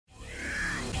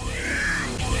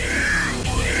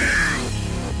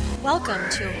Welcome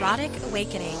to Erotic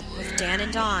Awakening with Dan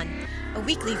and Dawn, a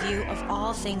weekly view of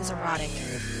all things erotic.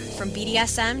 From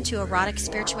BDSM to erotic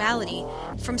spirituality,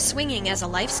 from swinging as a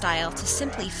lifestyle to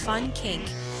simply fun kink,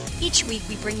 each week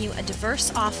we bring you a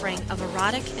diverse offering of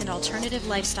erotic and alternative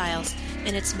lifestyles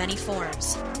in its many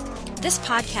forms. This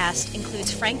podcast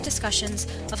includes frank discussions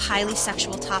of highly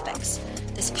sexual topics.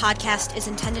 This podcast is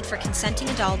intended for consenting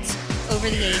adults over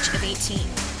the age of 18.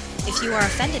 If you are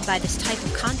offended by this type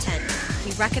of content,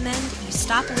 we recommend you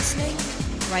stop listening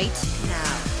right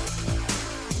now.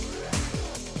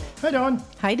 Hi, Dawn.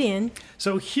 Hi, Dan.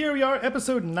 So here we are,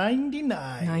 episode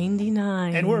 99.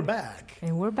 99. And we're back.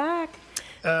 We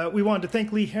wanted to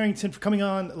thank Lee Harrington for coming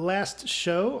on last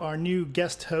show, our new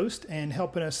guest host, and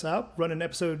helping us out, running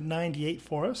episode 98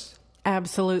 for us.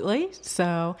 Absolutely.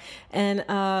 So, and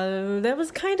that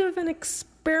was kind of an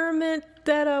experiment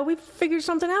that we figured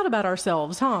something out about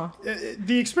ourselves, huh?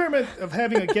 The experiment of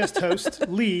having a guest host,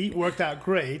 Lee, worked out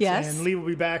great. Yes. And Lee will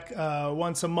be back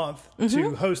once a month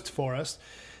to host for us.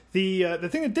 The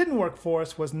thing that didn't work for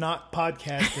us was not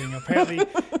podcasting. Apparently,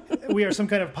 we are some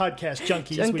kind of podcast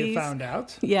junkies. We have found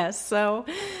out. Yes. So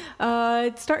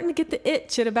it's starting to get the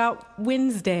itch at about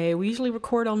Wednesday. We usually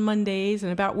record on Mondays,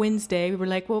 and about Wednesday, we were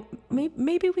like, well,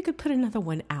 maybe we could put another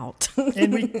one out.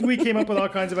 And we came up with all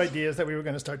kinds of ideas that we were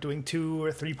going to start doing 2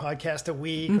 or 3 podcasts a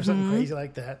week or something crazy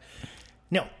like that.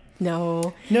 No,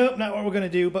 not what we're going to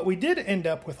do. But we did end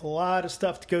up with a lot of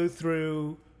stuff to go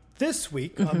through this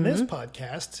week on this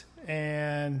podcast,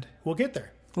 and we'll get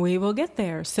there. We will get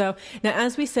there. So now,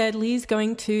 as we said, Lee's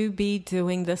going to be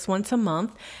doing this once a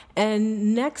month,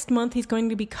 and next month he's going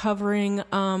to be covering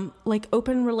like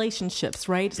open relationships,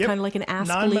 right? It's kind of like an Ask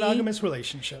Lee. Non-monogamous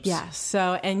relationships. Yes.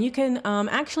 So, and you can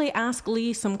actually ask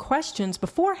Lee some questions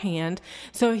beforehand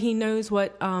so he knows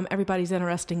what everybody's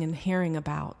interested in hearing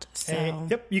about. So,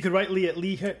 you could write Lee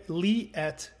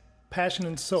at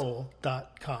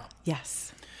passionandsoul.com.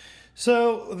 Yes.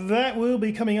 So that will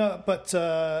be coming up, but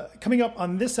coming up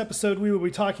on this episode, we will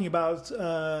be talking about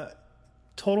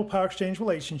total power exchange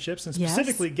relationships and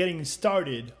specifically getting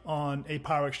started on a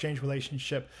power exchange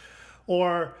relationship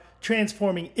or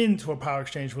transforming into a power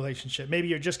exchange relationship. Maybe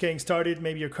you're just getting started.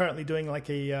 Maybe you're currently doing like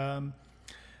a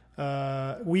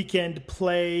weekend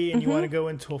play and you want to go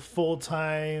into a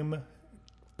full-time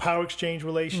power exchange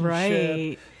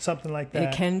relationship, something like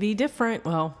that. It can be different.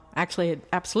 Well, actually, it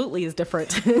absolutely is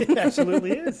different. It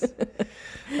absolutely is.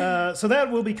 So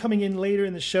that will be coming in later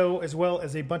in the show, as well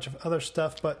as a bunch of other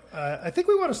stuff. But I think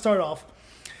we want to start off.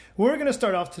 We're going to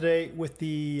start off today with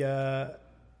the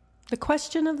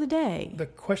question of the day. The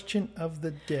question of the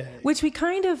day. Which we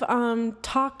kind of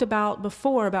talked about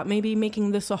before, about maybe making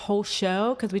this a whole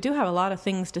show, because we do have a lot of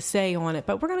things to say on it.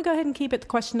 But we're going to go ahead and keep it the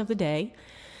question of the day.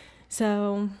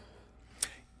 So,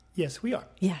 yes, we are.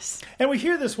 Yes. And we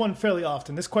hear this one fairly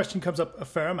often. This question comes up a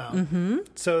fair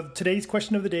amount. So today's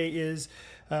question of the day is,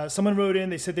 someone wrote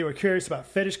in, they said they were curious about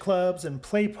fetish clubs and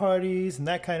play parties and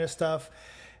that kind of stuff.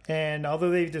 And although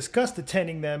they've discussed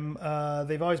attending them,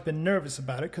 they've always been nervous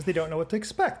about it because they don't know what to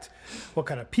expect. What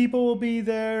kind of people will be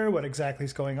there? What exactly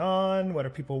is going on? What are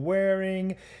people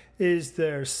wearing? Is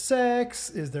there sex?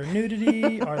 Is there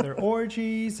nudity? Are there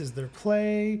orgies? Is there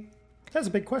play? That's a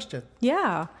big question.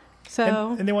 Yeah.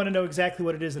 So, and they want to know exactly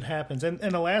what it is that happens. And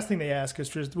the last thing they ask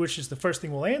is, which is the first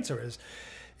thing we'll answer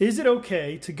is it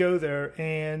okay to go there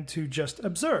and to just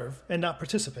observe and not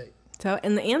participate? So,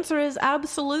 and the answer is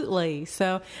absolutely.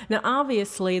 So now,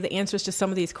 obviously, the answers to some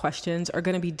of these questions are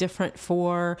going to be different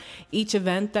for each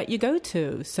event that you go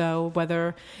to. So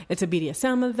whether it's a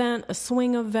BDSM event, a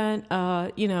swing event,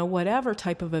 whatever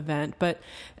type of event, but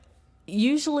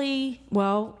usually,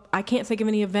 I can't think of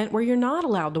any event where you're not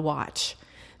allowed to watch.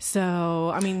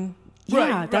 So, I mean,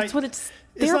 that's what it's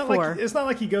there for. It's not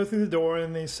like you go through the door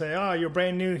and they say, you're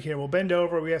brand new here. Well, bend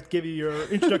over. We have to give you your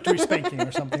introductory spanking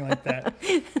or something like that.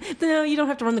 No, you don't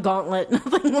have to run the gauntlet,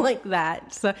 nothing like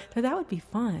that. So that would be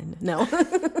fun. No.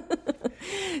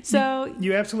 So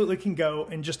you absolutely can go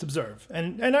and just observe.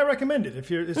 And I recommend it. If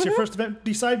it's your first event,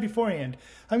 decide beforehand.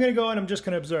 I'm going to go and I'm just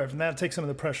going to observe. And that'll take some of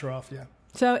the pressure off you.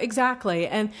 So exactly.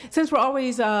 And since we're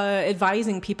always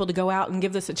advising people to go out and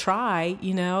give this a try,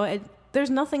 there's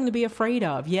nothing to be afraid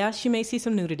of. Yes, you may see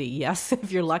some nudity. Yes, if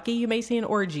you're lucky, you may see an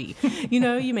orgy.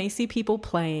 You may see people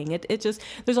playing.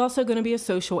 There's also going to be a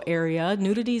social area.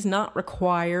 Nudity is not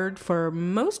required for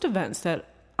most events. That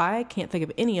I can't think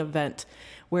of any event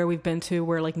where we've been to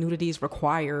where like nudity is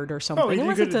required or something.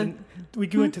 We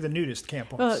go into the nudist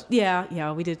camp once.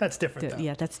 Yeah, we did. That's different, though.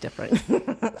 Yeah, that's different.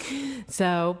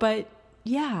 So, but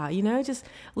yeah, just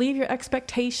leave your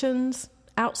expectations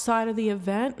outside of the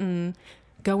event and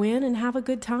go in and have a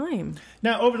good time.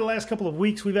 Now, over the last couple of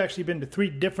weeks, we've actually been to 3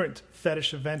 different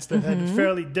fetish events that had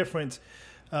fairly different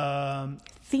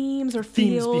themes or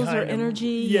feels or them.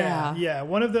 energy. Yeah.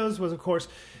 One of those was, of course,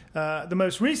 the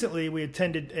most recently we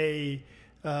attended a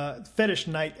fetish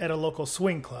night at a local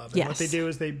swing club. And what they do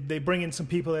is they bring in some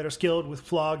people that are skilled with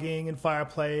flogging and fire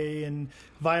play and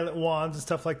violet wands and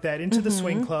stuff like that into the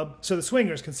swing club so the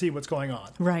swingers can see what's going on.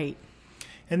 Right.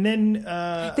 And then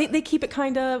they keep it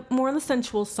kind of more on the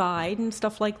sensual side and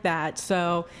stuff like that.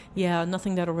 So, yeah,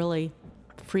 nothing that'll really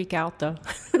freak out the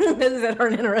those that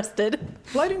aren't interested.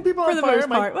 Lighting people for on the fire. most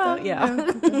part. Well, yeah.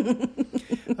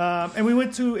 And we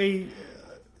went to a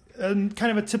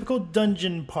kind of a typical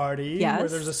dungeon party where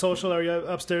there's a social area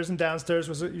upstairs and downstairs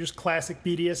was your classic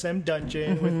BDSM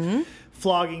dungeon with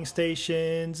flogging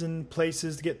stations and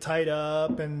places to get tied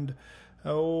up and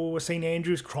St.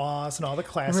 Andrew's Cross and all the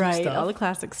classic stuff. Right, all the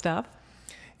classic stuff.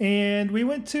 And we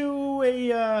went to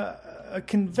a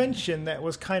convention that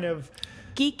was kind of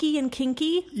geeky and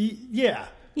kinky. Yeah.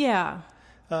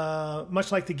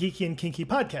 Much like the Geeky and Kinky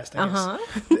podcast, I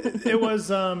guess. It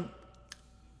was.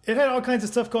 It had all kinds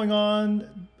of stuff going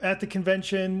on at the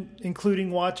convention, including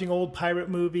watching old pirate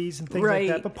movies and things like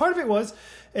that. But part of it was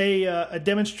a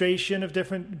demonstration of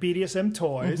different BDSM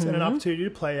toys and an opportunity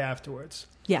to play afterwards.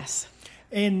 Yes.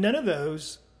 And none of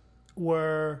those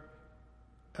were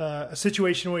a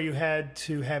situation where you had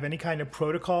to have any kind of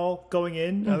protocol going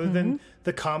in other than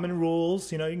the common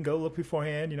rules. You can go look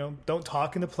beforehand. Don't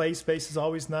talk in the play space is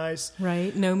always nice.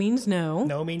 Right. No means no.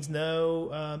 No means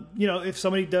no. If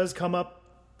somebody does come up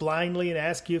blindly and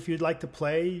ask you if you'd like to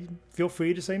play, feel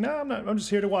free to say, no, I'm not. I'm just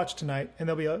here to watch tonight. And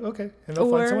they'll be like, okay. And they'll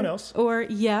find someone else. Or,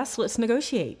 yes, let's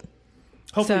negotiate.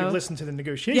 Hopefully you've listened to the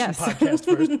negotiation podcast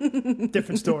first.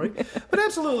 Different story. But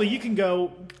absolutely, you can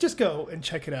just go and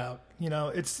check it out.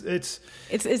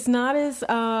 It's not as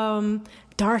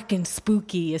dark and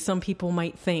spooky as some people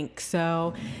might think.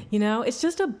 So, it's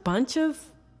just a bunch of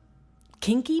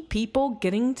kinky people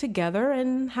getting together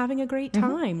and having a great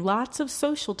time. Lots of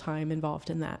social time involved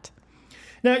in that.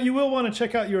 Now, you will want to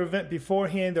check out your event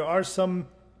beforehand. There are some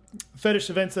fetish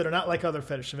events that are not like other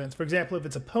fetish events. For example, if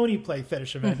it's a pony play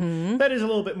fetish event, that is a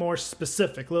little bit more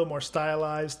specific, a little more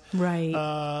stylized. Right.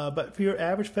 But for your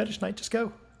average fetish night, just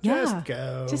go. Yeah.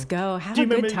 Just go. Have a good time.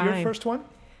 Do you remember your first one?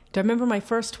 Do I remember my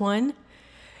first one?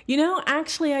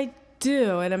 Actually, I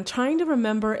do. And I'm trying to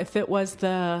remember if it was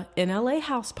the NLA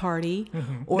house party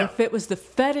or if it was the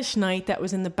fetish night that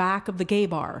was in the back of the gay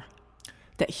bar.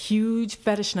 That huge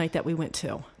fetish night that we went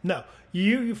to. No.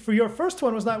 You for your first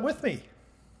one was not with me.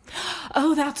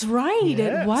 Oh, that's right.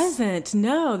 Yes. It wasn't.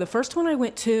 No, the first one I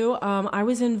went to, I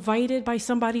was invited by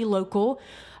somebody local.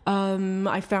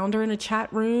 I found her in a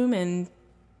chat room and,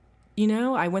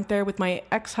 I went there with my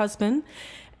ex-husband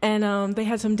and they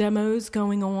had some demos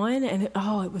going on and it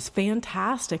was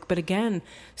fantastic. But again,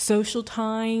 social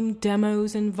time,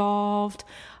 demos involved.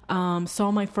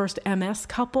 Saw my first MS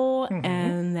couple,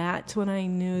 and that's when I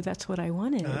knew that's what I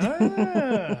wanted.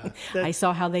 I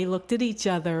saw how they looked at each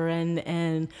other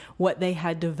and what they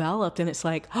had developed, and it's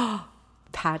like,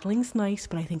 paddling's nice,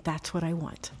 but I think that's what I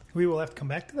want. We will have to come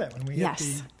back to that when we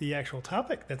hit the actual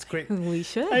topic. That's great. We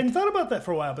should. I hadn't thought about that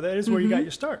for a while, but that is where you got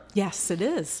your start. Yes, it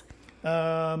is.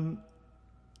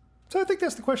 So I think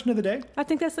that's the question of the day. I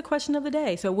think that's the question of the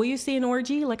day. So will you see an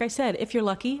orgy? Like I said, if you're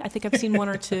lucky. I think I've seen one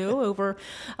or two over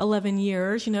 11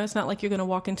 years. It's not like you're going to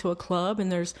walk into a club and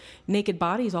there's naked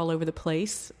bodies all over the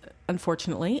place,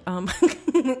 unfortunately.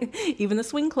 Even the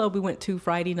swing club we went to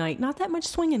Friday night, not that much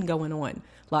swinging going on.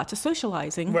 Lots of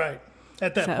socializing. Right.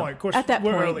 At that point. Of course,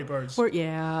 we're early birds.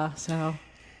 So...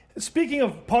 Speaking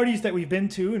of parties that we've been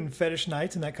to and fetish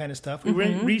nights and that kind of stuff, we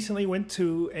recently went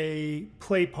to a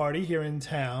play party here in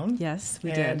town. Yes,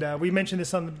 we did. And we mentioned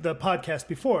this on the podcast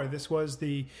before. This was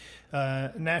the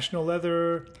National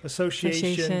Leather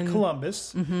Association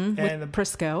Columbus. And with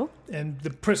Prisco. And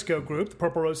the Prisco group, the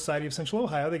Purple Rose Society of Central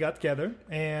Ohio, they got together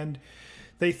and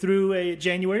they threw a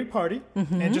January party.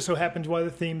 And just so happened one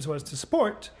of the themes was to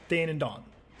support Dan and Dawn.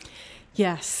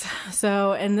 Yes.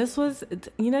 So, and this was,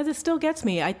 this still gets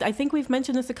me. I think we've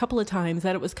mentioned this a couple of times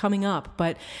that it was coming up,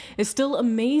 but it's still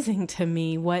amazing to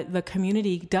me what the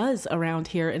community does around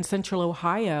here in Central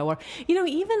Ohio or,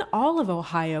 even all of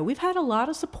Ohio. We've had a lot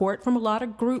of support from a lot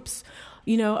of groups,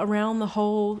 around the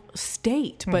whole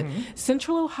state, but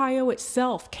Central Ohio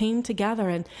itself came together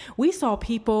and we saw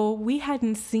people we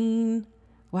hadn't seen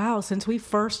since we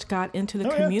first got into the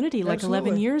community, like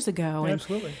 11 years ago. And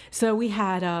absolutely. So we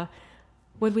had,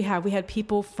 what did we have? We had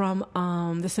people from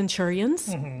the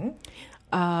Centurions.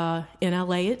 in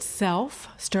LA itself,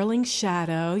 Sterling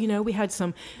Shadow. You know, we had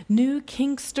some new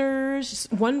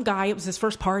Kinksters. One guy, it was his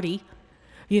first party.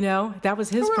 You know, that was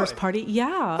his first party.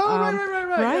 Yeah. Oh,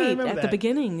 right. Right. At the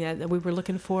beginning, we were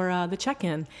looking for the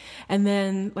check-in. And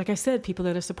then, like I said, people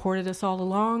that have supported us all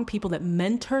along, people that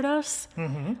mentored us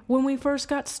when we first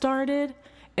got started.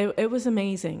 It was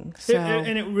amazing. So.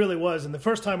 And it really was. And the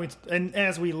first time and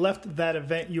as we left that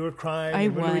event, you were crying. I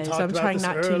and when was. we talked I'm about trying this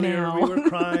not earlier, to now. we were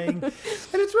crying. And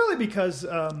it's really because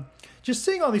just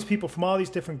seeing all these people from all these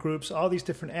different groups, all these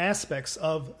different aspects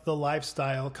of the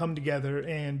lifestyle come together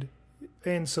and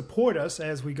support us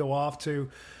as we go off to.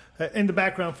 And the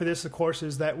background for this, of course,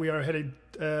 is that we are headed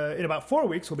in about 4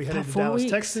 weeks. We'll be headed to Dallas,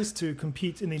 Texas, to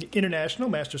compete in the International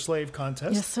Master Slave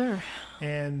Contest. Yes, sir.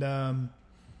 And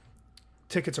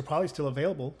tickets are probably still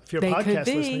avaatable. If you're a podcast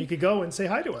listener, you could go and say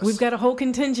hi to us. We've got a whole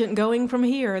contingent going from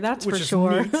here, that's for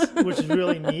sure. Which is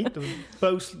really neat.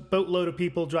 A boatload of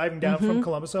people driving down from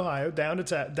Columbus, Ohio, down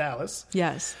to Dallas.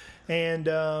 Yes. And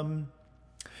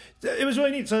it was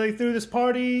really neat. So they threw this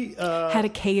party. Had a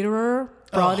caterer,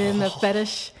 brought in the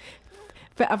fetish.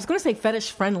 I was going to say fetish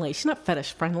friendly. She's not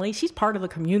fetish friendly. She's part of the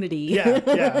community. Yeah.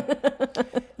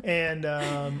 And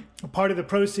part of the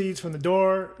proceeds from the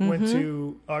door went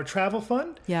to our travel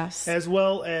fund. Yes. As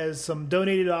well as some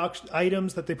donated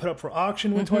items that they put up for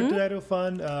auction went to our travel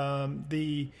fund.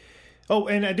 And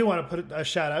I do want to put a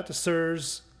shout out to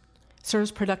SIRS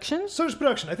Production? SIRS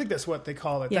Production. I think that's what they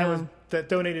call it. Yeah. That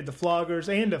donated the floggers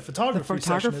and a photography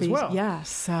session as well. Yeah,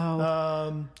 so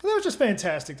that was just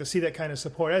fantastic to see that kind of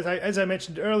support. As I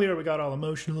mentioned earlier, we got all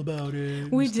emotional about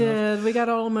it. We did. We got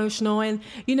all emotional, and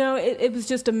you know, it was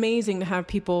just amazing to have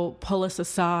people pull us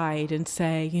aside and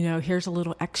say, you know, here's a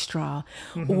little extra,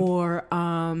 or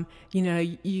you know,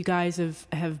 you guys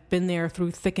have been there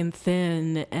through thick and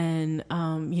thin, and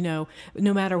you know,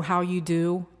 no matter how you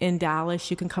do in Dallas,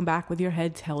 you can come back with your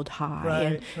heads held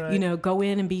high, and you know, go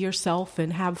in and be yourself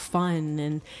and have fun.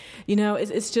 And you know,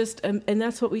 it's just and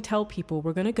that's what we tell people.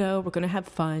 We're going to go, we're going to have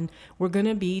fun, we're going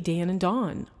to be Dan and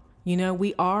Dawn. You know,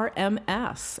 we are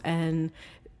MS, and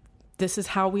this is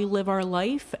how we live our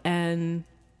life, and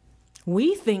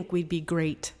we think we'd be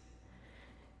great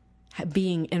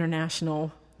being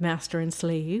international master and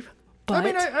slave. But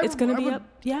it's going to be up.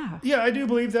 Yeah. Yeah, I do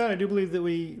believe that. I do believe that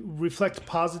we reflect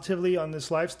positively on this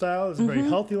lifestyle. It's a very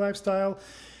healthy lifestyle.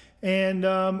 And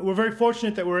we're very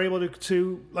fortunate that we're able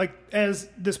to, like, as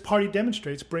this party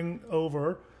demonstrates, bring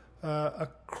over a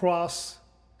cross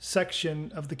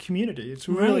section of the community. It's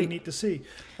really neat to see.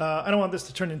 I don't want this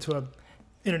to turn into a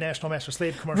international master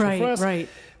slave commercial for us. Right.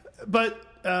 But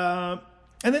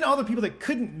and then all the people that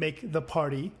couldn't make the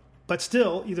party, but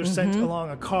still either sent along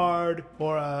a card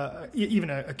or even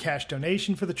a cash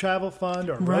donation for the travel fund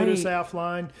or wrote us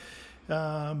offline.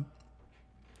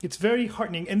 It's very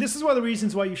heartening. And this is one of the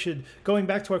reasons why you should, going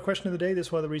back to our question of the day, this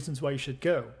is one of the reasons why you should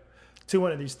go to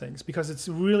one of these things, because it's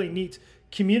a really neat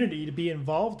community to be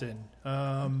involved in.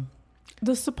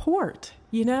 The support,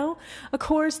 you know, of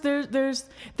course, there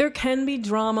can be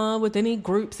drama with any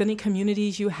groups, any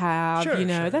communities you have, you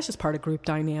know, that's just part of group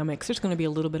dynamics. There's going to be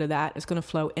a little bit of that. It's going to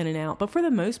flow in and out. But for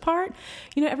the most part,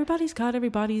 you know, everybody's got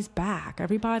everybody's back.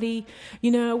 Everybody,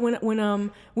 you know,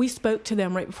 when we spoke to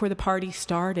them right before the party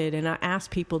started, and I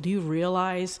asked people, do you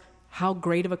realize how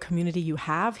great of a community you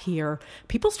have here?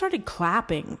 People started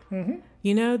clapping.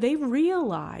 You know, they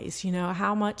realized, you know,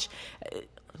 how much,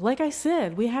 like I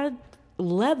said, we had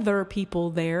leather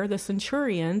people there, the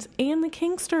Centurions and the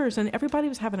Kinksters, and everybody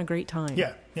was having a great time.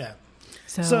 Yeah.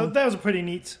 So that was a pretty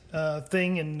neat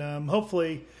thing, and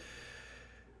hopefully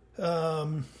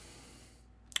we'll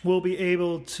be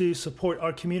able to support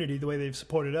our community the way they've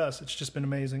supported us. It's just been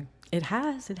amazing. It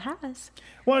has.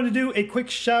 Wanted to do a quick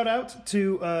shout out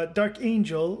to Dark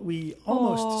Angel. We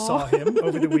almost saw him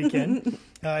over the weekend.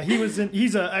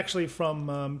 He's actually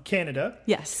from Canada.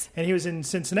 Yes. And he was in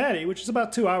Cincinnati, which is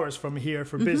about 2 hours from here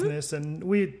for business. And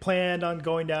we had planned on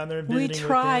going down there and visiting with him. We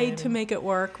tried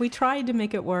to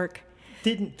make it work.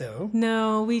 Didn't, though.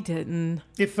 No, we didn't.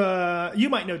 If you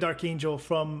might know Dark Angel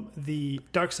from the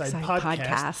Dark Side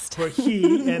podcast, where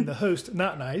he and the host,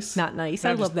 Not Nice.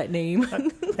 I love that name.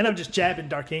 And I'm just jabbing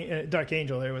Dark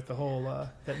Angel there with the whole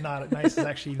that Not Nice is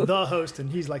actually the host,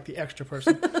 and he's like the extra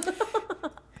person.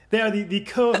 They are the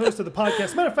co-host of the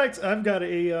podcast. Matter of fact, I've got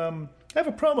I have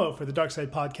a promo for the Dark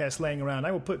Side podcast laying around.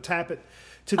 I will tap it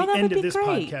to the end of this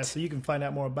podcast so you can find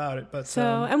out more about it. But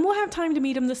and we'll have time to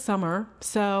meet him this summer.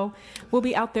 So we'll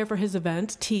be out there for his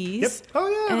event, Tease. Yep. Oh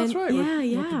yeah, that's right.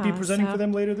 We'll be presenting for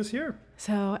them later this year.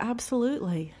 So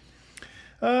absolutely.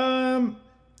 Hey,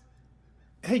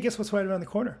 guess what's right around the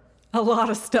corner? A lot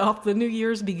of stuff. The new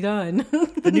year's begun.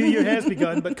 The new year has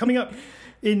begun, but coming up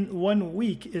in 1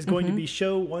 week is going to be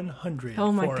show 100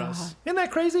 Oh my for God. us. Isn't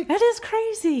that crazy? That is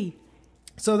crazy.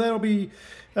 So that'll be...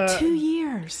 2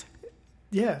 years.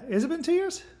 Yeah. Has it been 2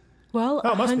 years? Well,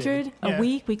 Oh, it must be. 100 Yeah. a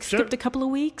week. We Sure. skipped a couple of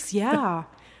weeks. Yeah.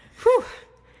 Whew.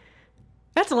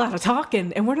 That's a lot of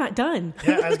talking, and we're not done.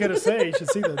 Yeah, I was going to say, you should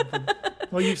see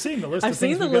well, you've seen the list I've of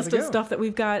things seen the we've got list to of go. stuff that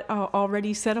we've got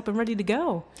already set up and ready to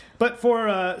go. But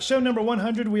for show number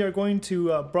 100, we are going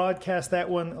to broadcast that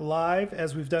one live,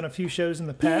 as we've done a few shows in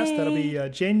the past. Yay. That'll be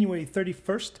January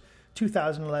 31st,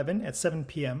 2011 at 7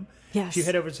 p.m. Yes. If you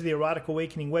head over to the Erotic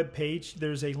Awakening webpage,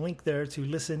 there's a link there to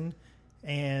listen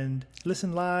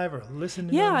live or listen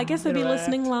Yeah, and I guess they'll be interact.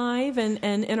 listening live and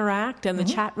interact, and the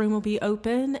chat room will be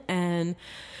open, and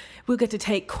we'll get to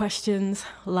take questions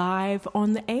live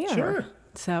on the air. Sure.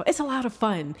 So it's a lot of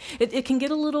fun. It can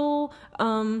get a little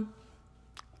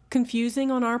confusing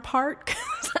on our part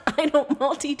because I don't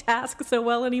multitask so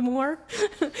well anymore.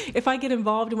 If I get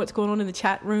involved in what's going on in the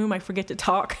chat room, I forget to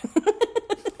talk.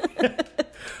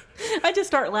 I just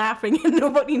start laughing and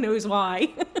nobody knows why.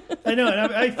 I know,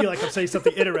 and I feel like I'm saying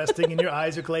something interesting, and your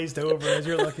eyes are glazed over as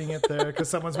you're looking at there because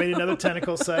someone's made another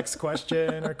tentacle sex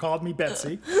question or called me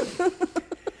Betsy.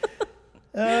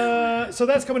 So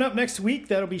that's coming up next week.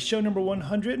 That'll be show number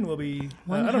 100, and we'll be.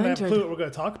 I don't have a clue what we're going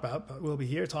to talk about, but we'll be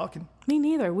here talking. Me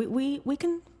neither. We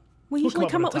usually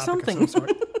come up with something.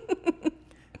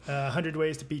 100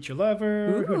 ways to beat your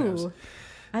lover. Who knows? Ooh,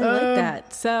 I like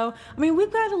that. So, I mean,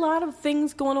 we've got a lot of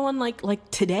things going on,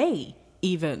 like today,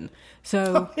 even.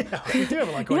 So, Yeah, we do have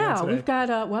a lot going on today. we've got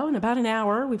in about an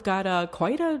hour, we've got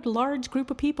quite a large group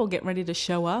of people getting ready to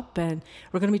show up, and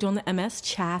we're going to be doing the MS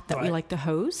chat that we Right. like to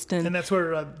host, And that's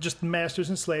where just masters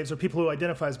and slaves, or people who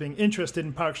identify as being interested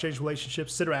in power exchange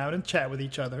relationships, sit around and chat with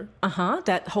each other.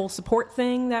 that whole support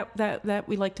thing that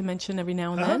we like to mention every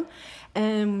now and then.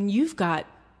 And you've got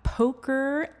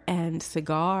poker and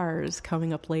cigars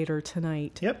coming up later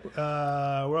tonight. Yep.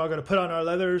 We're all going to put on our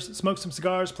leathers, smoke some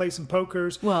cigars, play some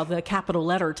pokers. Well, the capital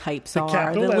letter types are.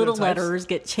 capital The letter little types. letters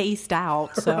get chased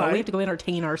out, so Right. we have to go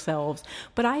entertain ourselves.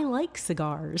 But I like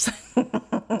cigars.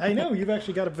 I know, you've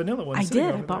actually got a vanilla one. I sitting did.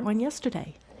 I over bought there. one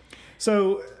yesterday.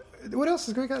 So, what else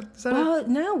is going on? Is that it? Well,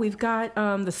 no, we've got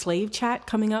the slave chat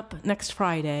coming up next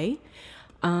Friday,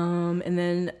 and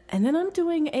then I'm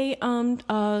doing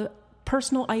a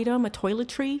personal item, a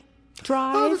toiletry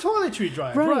drive. Oh, the toiletry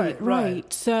drive.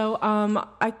 Right. So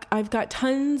I've got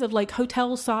tons of like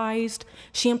hotel-sized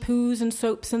shampoos and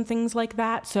soaps and things like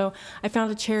that. So I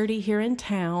found a charity here in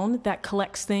town that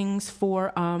collects things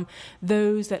for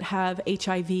those that have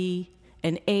HIV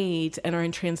and AIDS and are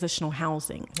in transitional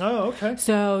housing. Oh, okay.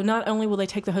 So not only will they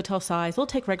take the hotel size, they'll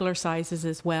take regular sizes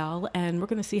as well, and we're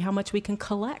going to see how much we can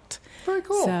collect. Very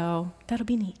cool. So that'll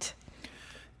be neat.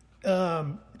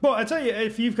 Well, I tell you,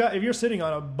 if you're sitting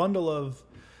on a bundle of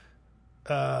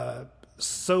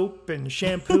soap and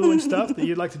shampoo and stuff that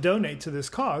you'd like to donate to this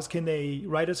cause, can they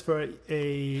write us for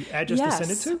a address to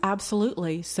send it to?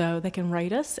 Absolutely. So they can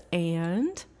write us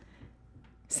and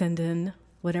send in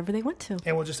whatever they want to.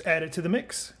 And we'll just add it to the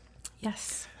mix.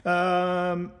 Yes.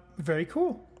 Very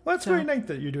cool. Well, that's So- very nice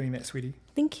that you're doing that, sweetie.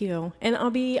 Thank you. And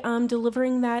I'll be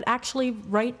delivering that actually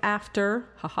right after,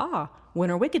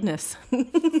 Winter Wickedness.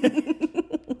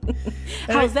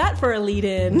 How's that for a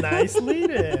lead-in? Nice lead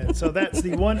in. So that's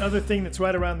the one other thing that's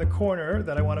right around the corner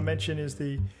that I want to mention is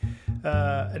the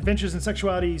Adventures in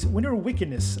Sexuality's Winter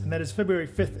Wickedness, and that is February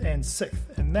 5th and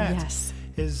 6th. And that Yes.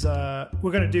 is,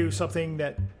 we're going to do something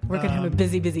that... We're going to have a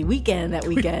busy weekend that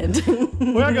weekend.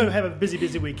 We're not going to have a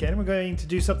busy weekend. We're going to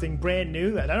do something brand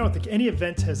new that I don't think any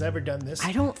event has ever done this.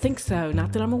 I don't think so.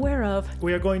 Not that I'm aware of.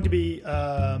 We are going to be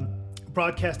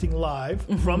broadcasting live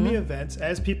from the events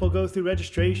as people go through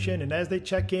registration, and as they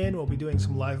check in, we'll be doing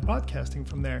some live broadcasting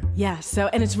from there. Yeah, so,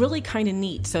 and it's really kind of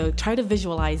neat. So try to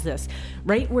visualize this.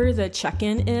 Right where the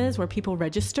check-in is, where people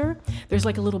register, there's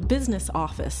like a little business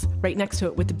office right next to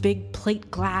it with the big plate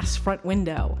glass front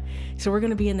window. So we're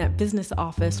going to be in that business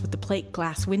office with the plate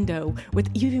glass window.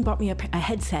 You even bought me a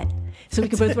headset. So we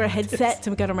can both wear headsets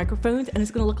and we got our microphones, and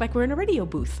it's going to look like we're in a radio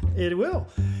booth. It will.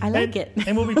 I like it.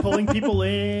 And we'll be pulling people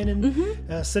in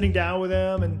and sitting down with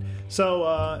them. And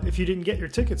so if you didn't get your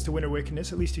tickets to Winter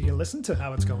Wickedness, at least you can listen to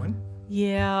how it's going.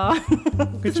 Yeah.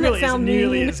 Which Doesn't really that sound isn't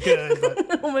nearly mean? as good. But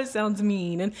It almost sounds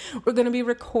mean. And we're going to be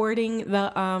recording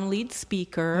the lead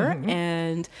speaker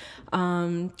and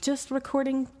just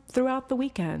recording throughout the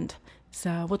weekend.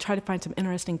 So we'll try to find some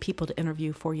interesting people to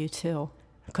interview for you too,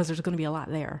 because there's going to be a lot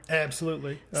there.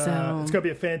 absolutely. So- It's going to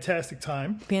be a fantastic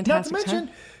time. Fantastic Not to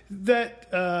mention that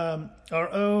our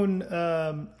own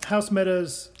House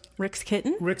Metas Rick's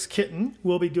Kitten. Rick's Kitten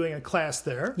will be doing a class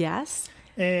there. Yes.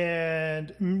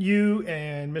 And you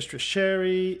and Mistress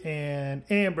Sherry and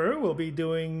Amber will be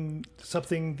doing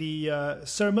something, the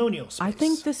ceremonial space. I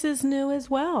think this is new as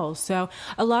well. So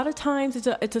a lot of times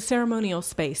it's a ceremonial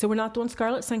space. So we're not doing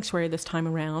Scarlet Sanctuary this time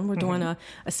around. We're doing a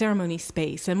ceremony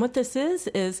space. And what this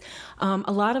is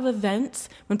a lot of events.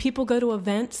 When people go to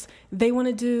events, they want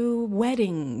to do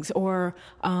weddings or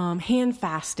hand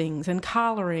fastings and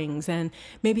collarings and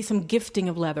maybe some gifting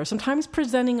of leather. Sometimes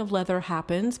presenting of leather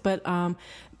happens, but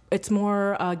it's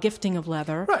more gifting of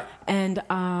leather. Right.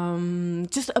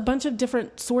 And just a bunch of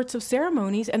different sorts of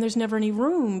ceremonies, and there's never any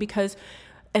room because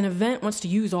an event wants to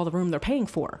use all the room they're paying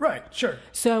for. Right, sure.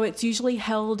 So it's usually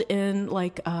held in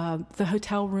like the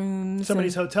hotel rooms.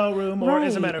 Somebody's hotel room, or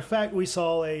as a Right. matter of fact, we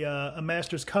saw a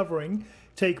master's covering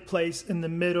take place in the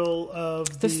middle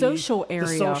of The social area.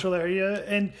 The social area,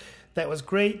 and that was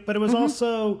great, but it was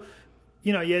also...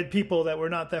 You had people that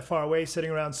were not that far away sitting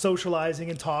around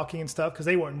socializing and talking and stuff because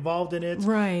they weren't involved in it.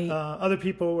 Right. Other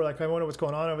people were like, I wonder what's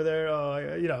going on over there.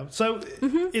 So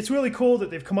it's really cool that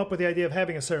they've come up with the idea of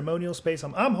having a ceremonial space.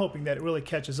 I'm hoping that it really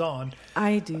catches on.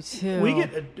 I do too. We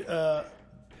get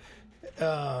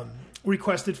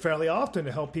requested fairly often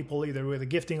to help people either with a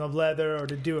gifting of leather or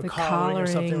to do a collaring or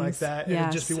something like collarings, that. And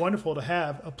it'd just be yes. wonderful to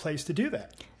have a place to do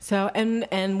that. So,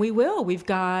 and we will. We've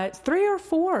got 3 or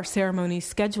 4 ceremonies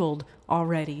scheduled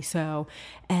already. So,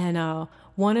 and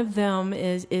one of them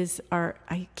is our,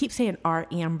 I keep saying our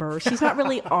Amber. She's not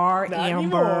really our Not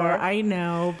Amber. anymore. I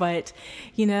know, but,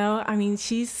 I mean,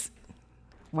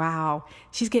 wow.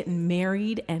 She's getting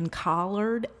married and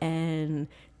collared, and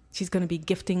she's going to be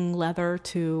gifting leather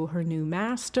to her new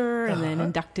master and then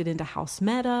inducted into House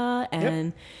Meta.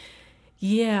 And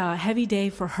yeah, heavy day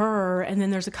for her. And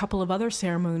then there's a couple of other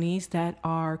ceremonies that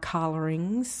are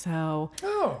collarings. So,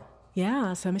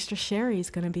 yeah, so Mr. Sherry's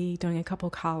going to be doing a couple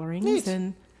collarings. Neat.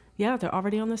 And yeah, they're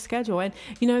already on the schedule. And,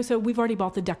 so we've already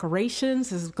bought the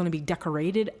decorations. This is going to be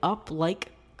decorated up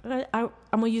like, I'm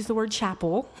going to use the word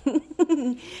chapel.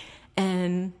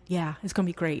 And yeah, it's going to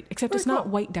be great. Except it's not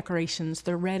white decorations.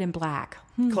 They're red and black.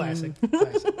 Classic.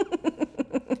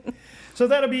 So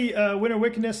that'll be Winter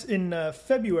Wickedness in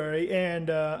February. And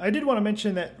I did want to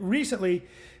mention that recently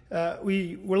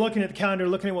we were looking at the calendar,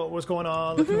 looking at what was going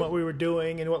on, looking at what we were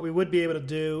doing and what we would be able to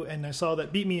do. And I saw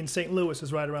that Beat Me in St. Louis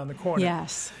is right around the corner.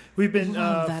 Yes. We've been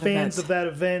Love that fans event. of that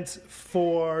event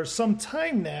for some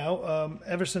time now,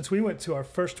 ever since we went to our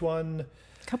first one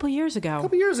A couple of years ago. a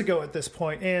couple years ago at this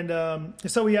point. And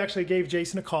so we actually gave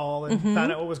Jason a call and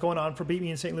found out what was going on for Beat Me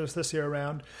in St. Louis this year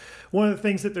around. One of the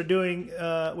things that they're doing,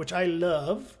 which I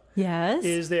love, Yes.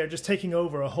 is they're just taking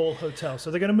over a whole hotel. So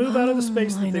they're going to move out of the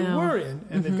space that I they know. were in,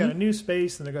 and they've got a new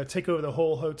space, and they're going to take over the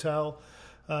whole hotel.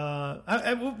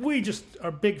 We just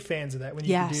are big fans of that when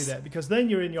you can do Yes. that, because then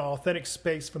you're in your authentic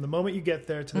space from the moment you get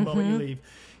there to the moment you leave.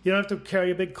 You don't have to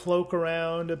carry a big cloak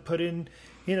around to put in,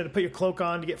 to put your cloak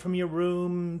on to get from your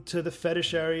room to the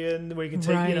fetish area, and where you can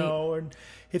take, Right. or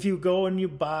if you go and you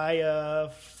buy a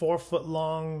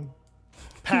 4-foot-long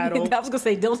paddle I was going to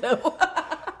say dildo.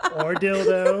 or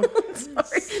dildo.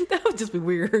 Sorry. That would just be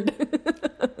weird.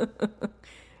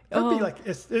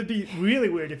 It'd be really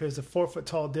weird if it was a 4-foot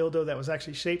tall dildo that was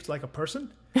actually shaped like a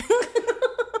person.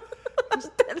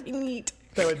 That'd be neat.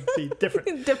 That would be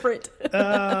different. Different.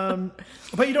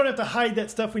 But you don't have to hide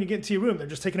that stuff when you get into your room. They're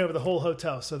just taking over the whole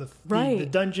hotel. So the Right.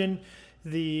 dungeon,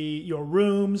 your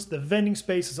rooms, the vending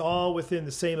space is all within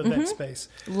the same event space.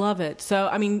 Love it. So,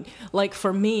 I mean, like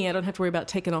for me, I don't have to worry about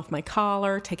taking off my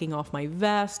collar, taking off my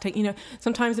vest.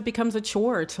 Sometimes it becomes a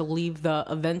chore to leave the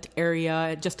event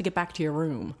area just to get back to your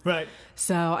room. Right.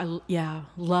 So,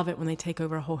 love it when they take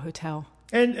over a whole hotel.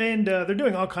 And they're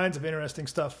doing all kinds of interesting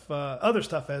stuff, other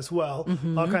stuff as well.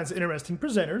 All kinds of interesting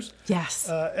presenters. Yes.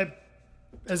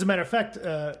 As a matter of fact,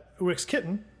 Rick's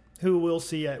Kitten, who we'll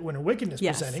see at Winter Wickedness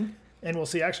Yes. presenting, and we'll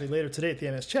see actually later today at the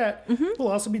MS Chat, will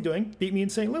also be doing Beat Me in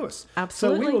St. Louis.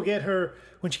 Absolutely. So we will get her,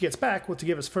 when she gets back, to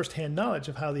give us firsthand knowledge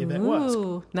of how the event was.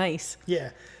 Ooh, nice.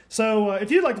 Yeah. So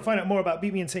if you'd like to find out more about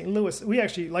Beat Me in St. Louis, we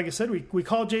actually, like I said, we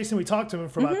called Jason, we talked to him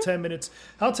for about 10 minutes.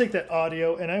 I'll take that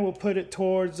audio and I will put it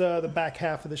towards the back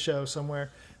half of the show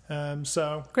somewhere.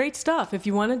 Great stuff. If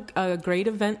you want a great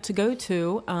event to go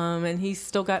to, and he's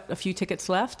still got a few tickets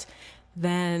left,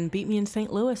 then Beat Me in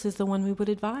St. Louis is the one we would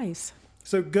advise.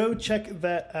 So go check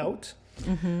that out.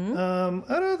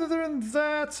 Other than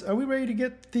that, are we ready to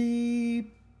get the...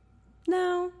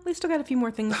 No, we still got a few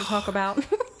more things to talk about.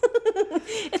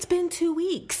 It's been 2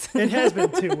 weeks. It has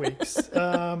been 2 weeks.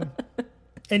 And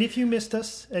if you missed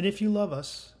us, and if you love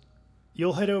us,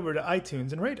 you'll head over to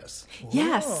iTunes and rate us.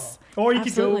 Yes. Or you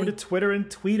could go over absolutely. to Twitter and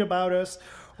tweet about us,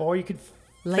 Or you could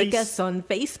Like us on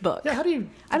Facebook. Yeah, how do you...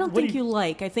 I don't think you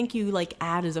like. I think you like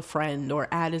add as a friend or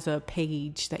add as a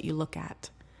page that you look at.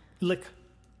 Lick.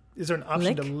 Is there an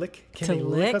option to lick? Can to you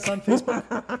lick us on Facebook?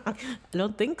 I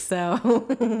don't think so.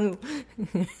 Yeah,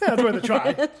 it's worth a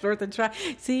try. It's worth a try.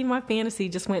 See, my fantasy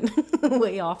just went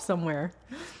way off somewhere.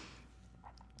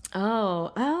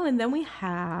 Oh, and then we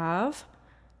have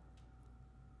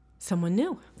someone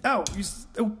new. Well,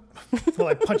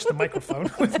 I punched the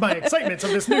microphone with my excitement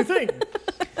of this new thing.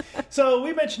 So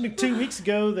we mentioned 2 weeks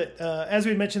ago that, as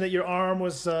we mentioned, that your arm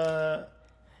was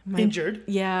injured.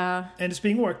 Yeah. And it's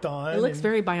being worked on. It looks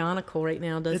very bionicle right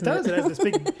now, doesn't it? It does. It has this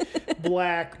big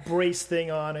black brace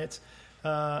thing on it.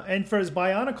 And for as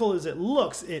bionicle as it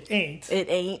looks, it ain't. It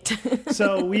ain't.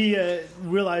 So we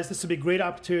realized this would be a great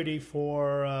opportunity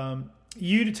for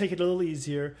you to take it a little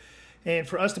easier and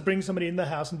for us to bring somebody in the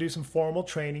house and do some formal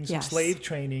training, some slave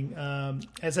training.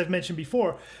 As I've mentioned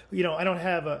before, I don't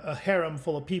have a harem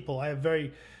full of people. I have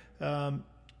very, if I'm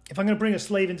going to bring a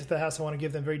slave into the house, I want to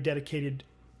give them very dedicated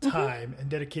time and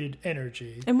dedicated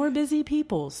energy. And we're busy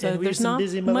people, so there's not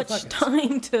much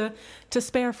time to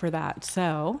spare for that.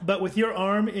 So, but with your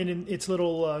arm in its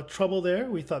little trouble there,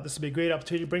 we thought this would be a great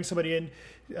opportunity to bring somebody in,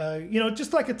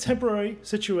 just like a temporary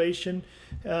situation.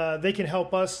 They can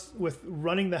help us with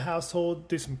running the household,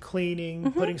 do some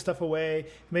cleaning, putting stuff away,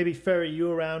 maybe ferry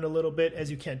you around a little bit as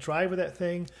you can't drive with that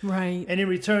thing. Right. And in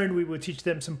return, we would teach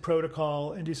them some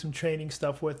protocol and do some training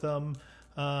stuff with them.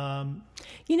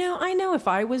 I know if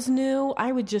I was new,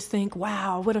 I would just think,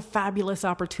 wow, what a fabulous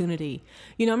opportunity.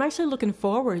 I'm actually looking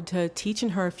forward to teaching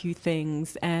her a few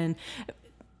things and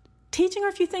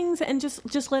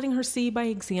just letting her see by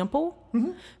example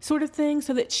sort of thing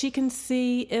so that she can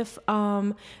see if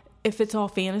it's all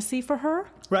fantasy for her.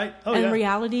 Right. And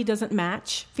reality doesn't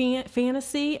match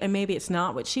fantasy, and maybe it's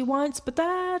not what she wants, but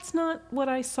that's not what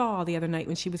I saw the other night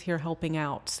when she was here helping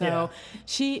out. So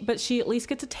she at least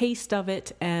gets a taste of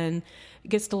it and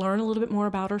gets to learn a little bit more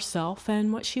about herself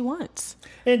and what she wants.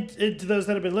 And to those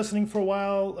that have been listening for a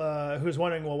while, who's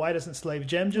wondering, well, why doesn't Slave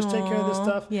Jem just take care of this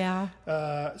stuff? Yeah.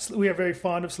 We are very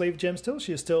fond of Slave Jem still.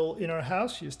 She is still in our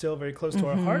house. She is still very close to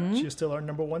our heart. She is still our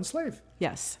number one slave.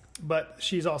 Yes. But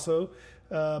she's also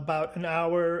about an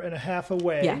hour and a half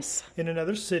away in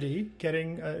another city.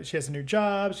 She has a new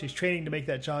job. She's training to make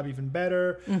that job even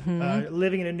better.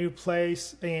 Living in a new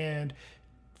place, and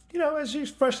as she's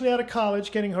freshly out of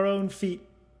college, getting her own feet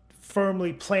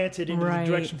firmly planted into the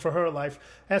direction for her life.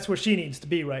 That's where she needs to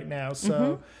be right now.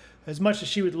 So, as much as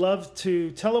she would love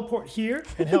to teleport here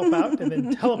and help out, and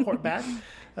then teleport back.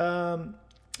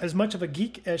 As much of a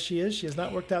geek as she has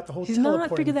not worked out the whole teleporting thing. She's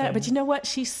not figured that out, but you know what?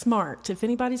 She's smart. If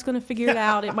anybody's going to figure it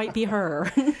out, it might be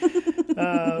her.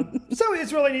 So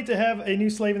it's really neat to have a new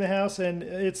slave in the house, and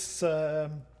it's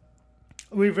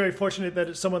we're very fortunate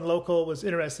that someone local was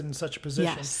interested in such a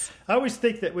position. Yes. I always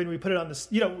think that when we put it on this,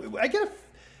 I get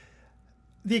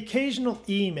the occasional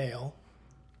email.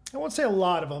 I won't say a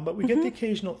lot of them, but we get the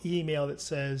occasional email that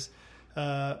says,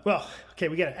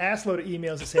 we get an ass load of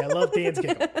emails that say, I love Dan's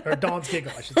giggle, or Dawn's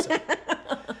giggle, I should say.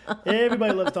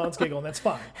 Everybody loves Dawn's giggle, and that's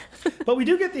fine. But we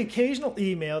do get the occasional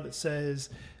email that says,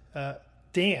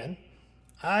 Dan,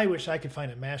 I wish I could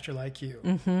find a master like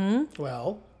you.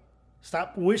 Well,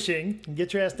 stop wishing and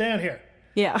get your ass down here.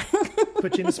 Yeah.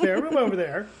 Put you in the spare room over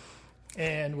there,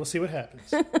 and we'll see what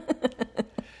happens.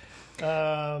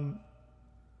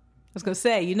 I was going to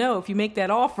say, if you make that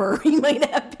offer, you might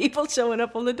have people showing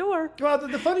up on the door. Well,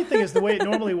 the funny thing is the way it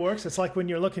normally works, it's like when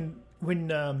you're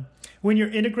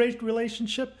in a great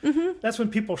relationship, that's when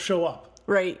people show up.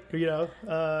 Right.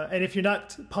 And if you're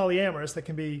not polyamorous, that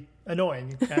can be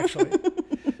annoying, actually.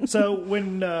 So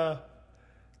when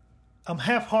I'm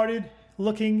half-hearted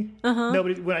looking,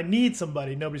 when I need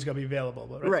somebody, nobody's going to be available.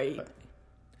 Right.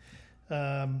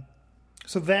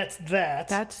 So that's that.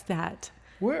 That's that.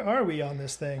 Where are we on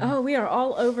this thing? Oh, we are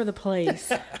all over the place.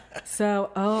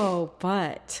 But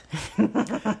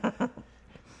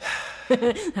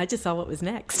I just saw what was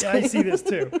next. Yeah, I see this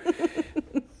too.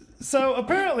 So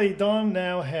apparently Dawn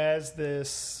now has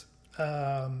this,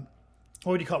 what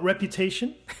do you call it,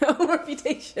 reputation?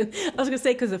 Reputation. I was going to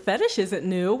say, because the fetish isn't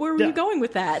new. Where were you going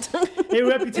with that? A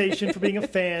reputation for being a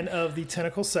fan of the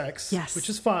tentacle sex. Yes. Which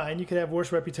is fine. You could have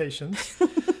worse reputations.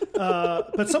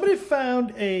 But somebody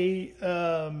found an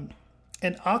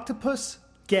octopus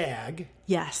gag.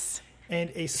 Yes.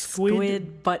 And a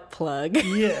squid butt plug.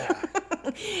 Yeah.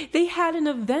 They had an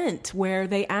event where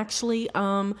they actually,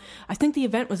 I think the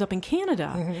event was up in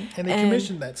Canada. And they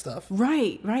commissioned that stuff.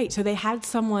 Right. So they had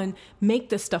someone make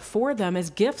this stuff for them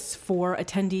as gifts for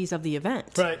attendees of the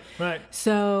event. Right.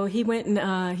 So he went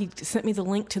and he sent me the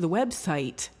link to the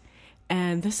website.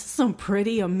 And this is some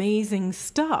pretty amazing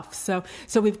stuff. So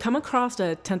we've come across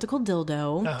a tentacle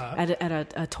dildo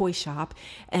at a toy shop,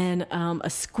 and a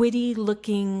squiddy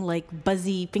looking like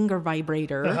buzzy finger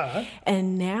vibrator,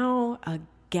 and now a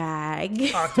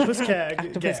gag, octopus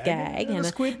gag, and a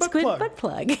squid butt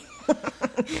plug.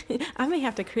 I may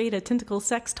have to create a tentacle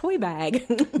sex toy bag.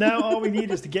 Now all we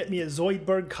need is to get me a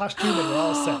Zoidberg costume and we're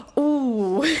all set.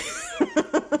 Ooh.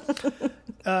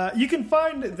 You can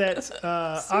find that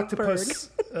octopus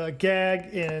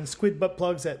gag and squid butt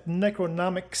plugs at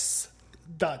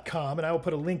necronomics.com, and I will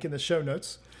put a link in the show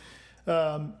notes.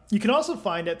 You can also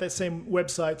find at that same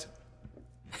website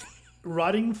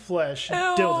rotting flesh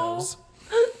dildos.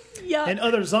 Yuck. And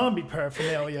other zombie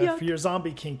paraphernalia for your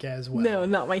zombie kink as well. No,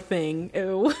 not my thing.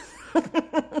 Ew.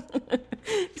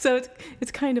 So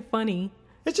it's kind of funny.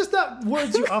 It's just not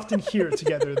words you often hear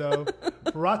together, though.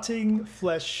 Rotting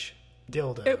flesh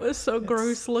dildo. It was so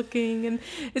gross looking, and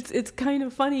it's kind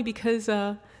of funny because,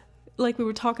 like we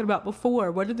were talking about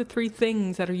before, what are the 3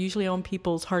 things that are usually on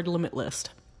people's hard limit list?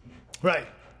 Right.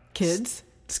 Kids,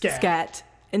 scat,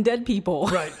 and dead people.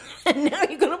 Right. And now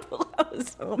you're gonna pull out a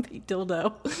zombie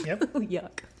dildo. Yep.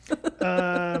 Yuck.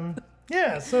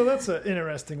 Yeah, so that's an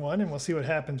interesting one, and we'll see what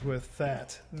happens with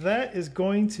that. That is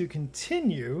going to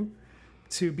continue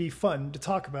to be fun to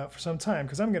talk about for some time,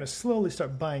 because I'm going to slowly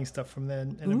start buying stuff from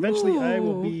then, and eventually I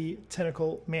will be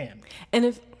Tentacle Man.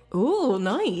 And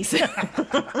nice.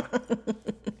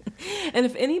 And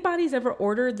if anybody's ever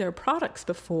ordered their products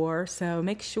before, so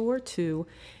make sure to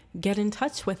get in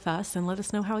touch with us and let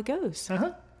us know how it goes.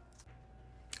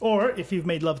 Or if you've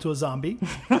made love to a zombie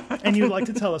and you'd like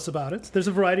to tell us about it, there's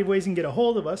a variety of ways you can get a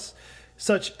hold of us,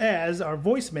 such as our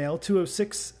voicemail,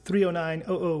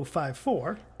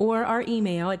 206-309-0054. Or our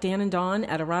email at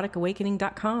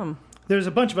dananddawn@eroticawakening.com. There's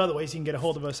a bunch of other ways you can get a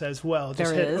hold of us as well.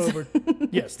 Just head over.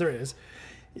 Yes, there is.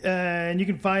 And you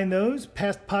can find those,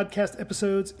 past podcast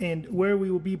episodes, and where we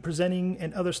will be presenting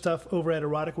and other stuff over at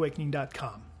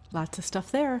eroticawakening.com. Lots of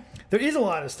stuff there. There is a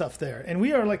lot of stuff there. And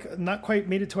we are not quite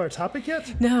made it to our topic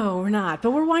yet. No, we're not.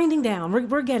 But we're winding down.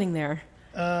 We're getting there.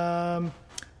 Oh,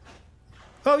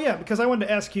 yeah, because I wanted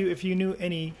to ask you if you knew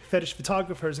any fetish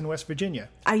photographers in West Virginia.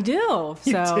 I do.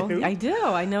 You do? I do.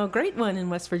 I know a great one in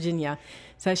West Virginia.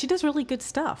 So she does really good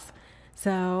stuff.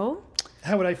 So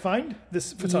how would I find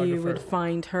this photographer? You would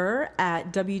find her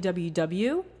at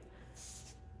www.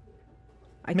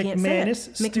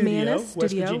 McManus Studio,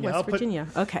 West Virginia.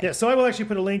 Okay. Yeah, so I will actually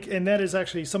put a link, and that is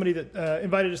actually somebody that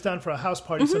invited us down for a house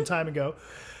party some time ago.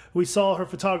 We saw her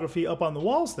photography up on the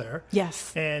walls there.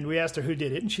 Yes. And we asked her who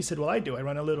did it, and she said, well, I do. I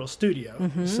run a little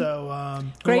studio. So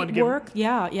great work.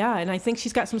 Yeah. And I think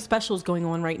she's got some specials going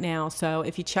on right now. So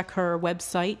if you check her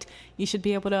website, you should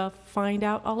be able to find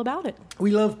out all about it. We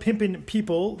love pimping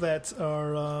people that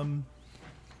are...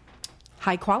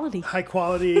 High quality,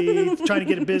 trying to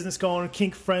get a business going,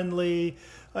 kink friendly,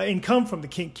 and come from the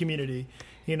kink community,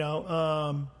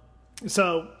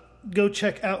 so go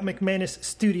check out McManus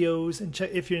Studios and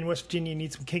check if you're in West Virginia and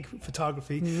need some kink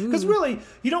photography. Because really,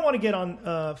 you don't want to get on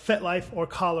FetLife or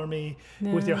Collar Me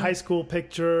with your high school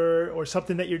picture or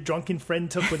something that your drunken friend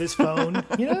took with his phone.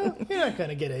 You're not going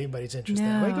to get anybody's interest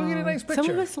that way. Go get a nice picture. Some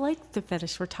of us like the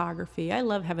fetish photography. I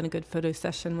love having a good photo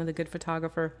session with a good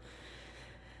photographer.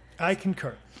 I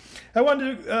concur. I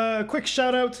wanted a quick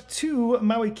shout out to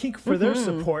Maui Kink for their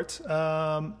support.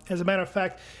 As a matter of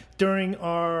fact, during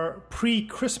our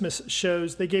pre-Christmas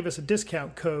shows, they gave us a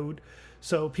discount code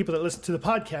so people that listen to the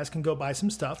podcast can go buy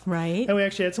some stuff. Right. And we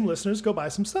actually had some listeners go buy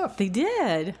some stuff. They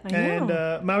did. I know.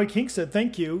 And Maui Kink said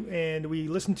thank you, and we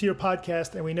listened to your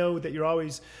podcast, and we know that you're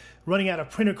always running out of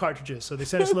printer cartridges, so they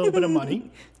sent us a little bit of money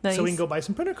so we can go buy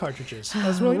some printer cartridges. That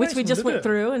was really Which nice we just went do.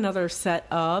 through another set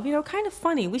of, kind of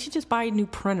funny. We should just buy new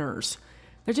printers.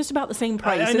 They're just about the same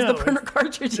price as the printer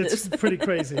cartridges. It's pretty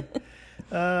crazy.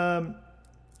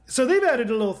 So they've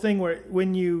added a little thing where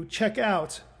when you check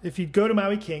out, if you go to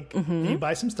Maui Kink and you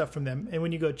buy some stuff from them, and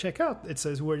when you go check out, it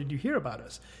says, where did you hear about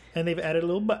us? And they've added a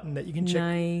little button that you can check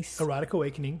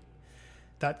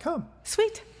eroticawakening.com.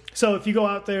 Sweet. So if you go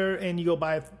out there and you go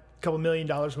buy a couple $1 million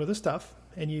worth of stuff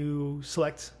and you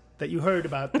select that you heard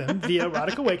about them via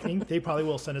Erotic Awakening, they probably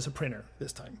will send us a printer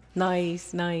this time.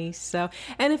 Nice. So,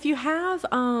 and if you have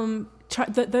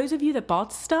those of you that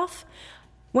bought stuff,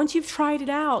 once you've tried it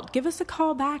out, give us a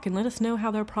call back and let us know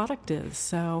how their product is.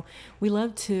 So we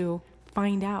love to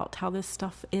find out how this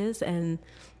stuff is, and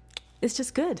it's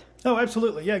just good. Oh,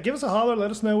 absolutely. Yeah, give us a holler.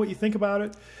 Let us know what you think about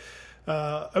it.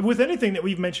 With anything that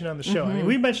we've mentioned on the show. I mean,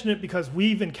 we've mentioned it because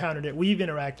we've encountered it. We've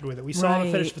interacted with it. We saw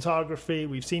the fetish photography.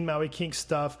 We've seen Maui Kink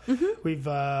stuff. We've...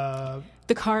 the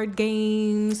card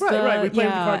games. Right. We played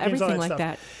with the card games, everything all that like stuff.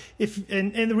 that.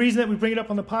 and the reason that we bring it up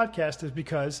on the podcast is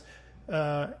because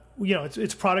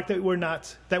it's product that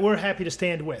we're happy to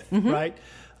stand with, right?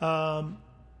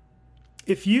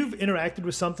 If you've interacted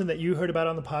with something that you heard about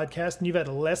on the podcast and you've had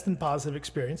a less than positive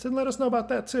experience, then let us know about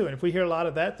that too. And if we hear a lot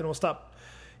of that, then we'll stop.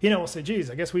 We'll say, geez,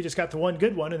 I guess we just got the one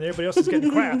good one and everybody else is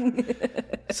getting crap.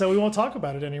 So we won't talk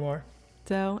about it anymore.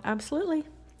 So, absolutely.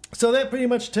 So that pretty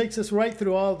much takes us right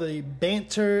through all the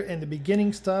banter and the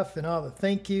beginning stuff and all the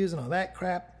thank yous and all that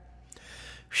crap.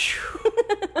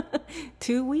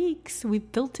 2 weeks. We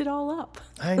built it all up.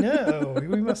 I know.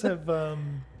 We must have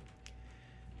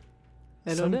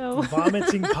I don't know.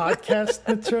 Vomiting podcast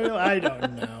material. I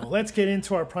don't know. Let's get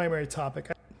into our primary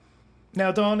topic.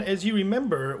 Now, Dawn, as you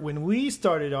remember, when we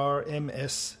started our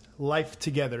MS life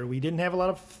together, we didn't have a lot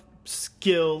of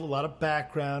skill, a lot of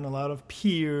background, a lot of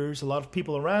peers, a lot of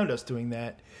people around us doing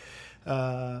that.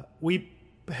 We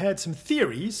had some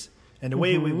theories, and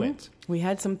away we went. We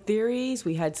had some theories.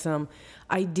 We had some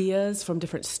ideas from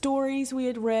different stories we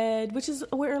had read, which is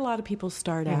where a lot of people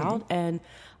start out. And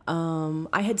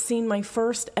I had seen my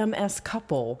first MS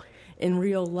couple in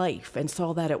real life and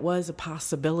saw that it was a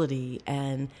possibility,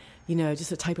 and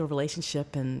just a type of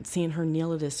relationship, and seeing her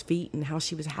kneel at his feet and how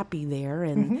she was happy there,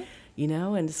 and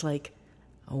and it's like,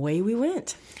 away we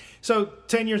went. So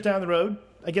 10 years down the road,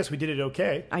 I guess we did it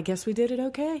okay.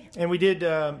 And we did,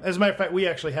 as a matter of fact, we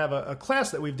actually have a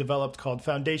class that we've developed called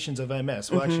Foundations of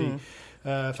MS. Well, actually,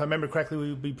 if I remember correctly, we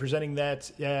will be presenting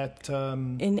that at...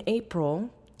 in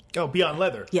April. Oh, Beyond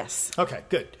Leather. Yes. Okay,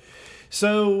 good.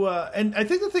 So, and I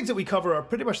think the things that we cover are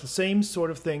pretty much the same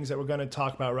sort of things that we're going to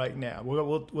talk about right now.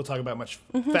 We'll talk about much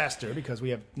faster because we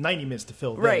have 90 minutes to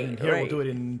fill. Right, and here we'll do it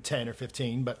in 10 or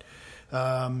 15. But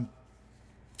I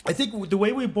think the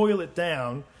way we boil it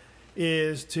down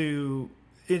is in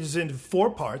 4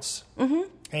 parts. And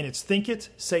it's think it,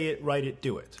 say it, write it,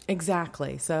 do it.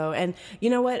 Exactly. So, and you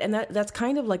know what? And that's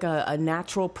kind of like a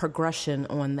natural progression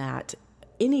on that.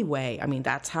 Anyway, I mean,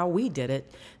 that's how we did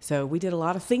it. So we did a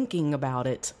lot of thinking about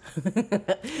it.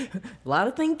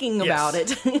 About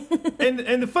it.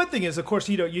 and the fun thing is, of course,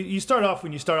 you start off,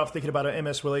 when you start off thinking about an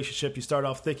MS relationship, you start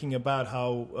off thinking about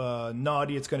how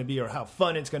naughty it's going to be, or how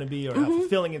fun it's going to be, or how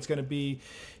fulfilling it's going to be.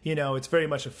 It's very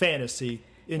much a fantasy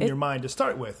in your mind to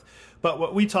start with. But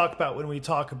what we talk about when we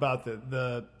talk about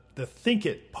the think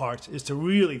it part is to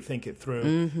really think it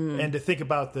through, and to think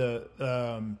about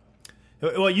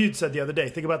well, you said the other day,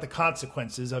 think about the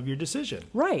consequences of your decision.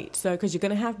 Right. So, because you're going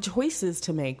to have choices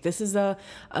to make. This is an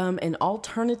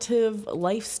alternative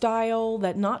lifestyle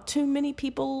that not too many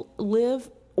people live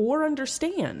or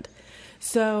understand.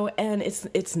 So, and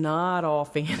it's not all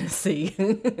fantasy.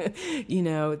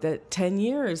 That 10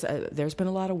 years, there's been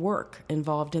a lot of work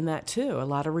involved in that too, a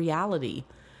lot of reality.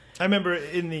 I remember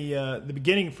in the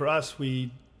beginning for us,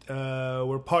 we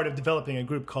were part of developing a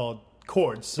group called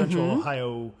CORDS, Central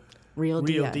Ohio Real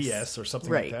DS or something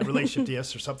like that, Relationship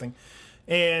DS or something.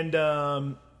 And,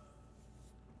 a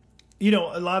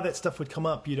lot of that stuff would come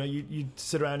up. You'd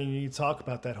sit around and you'd talk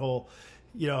about that whole,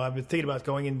 I've been thinking about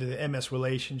going into the MS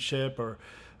relationship or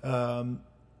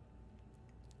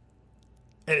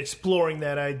and exploring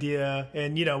that idea.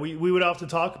 And, we would often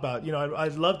talk about,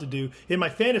 I'd love to do, in my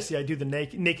fantasy, I do the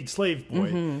naked slave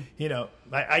boy.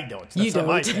 I don't. That's not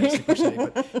my fantasy per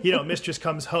se. But, mistress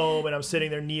comes home and I'm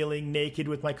sitting there kneeling naked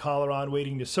with my collar on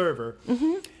waiting to serve her.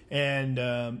 And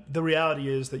the reality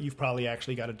is that you've probably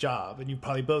actually got a job, and you've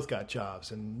probably both got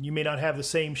jobs. And you may not have the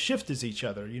same shift as each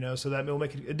other, so that will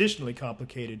make it additionally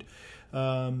complicated.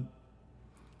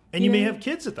 And you may have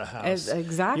kids at the house.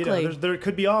 Exactly. There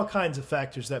could be all kinds of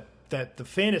factors that the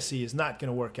fantasy is not going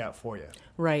to work out for you.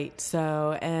 Right.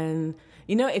 So, and,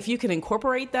 if you can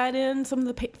incorporate that in some of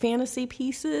the fantasy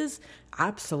pieces,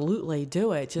 absolutely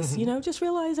do it. Just, just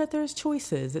realize that there's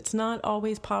choices. It's not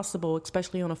always possible,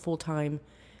 especially on a full-time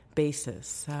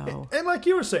basis. So, and like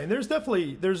you were saying, there's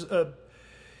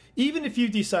even if you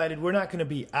decided we're not going to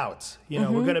be out, we're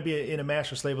going to be in a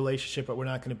master-slave relationship, but we're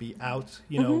not going to be out,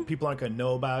 people aren't going to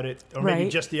know about it, or maybe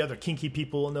just the other kinky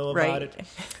people will know about it.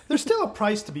 There's still a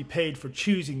price to be paid for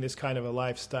choosing this kind of a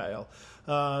lifestyle.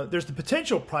 There's the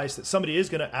potential price that somebody is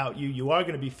going to out you. You are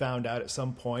going to be found out at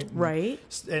some point.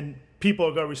 And people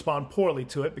are going to respond poorly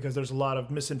to it because there's a lot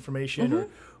of misinformation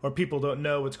or people don't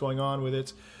know what's going on with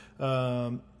it.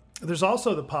 There's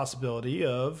also the possibility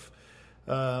of...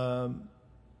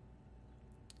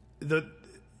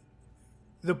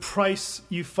 The price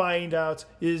you find out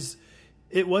is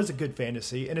it was a good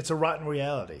fantasy and it's a rotten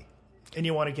reality and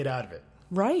you want to get out of it.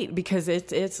 Right, because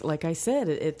it's like I said,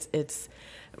 it's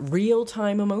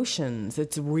real-time emotions,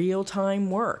 it's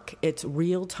real-time work, it's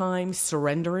real-time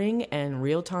surrendering and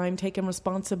real-time taking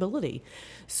responsibility.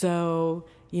 So,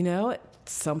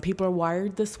 some people are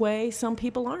wired this way, some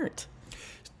people aren't.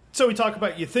 So we talk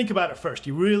about, you think about it first,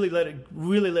 you really let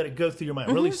it go through your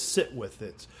mind, really sit with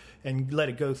it and let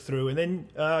it go through, and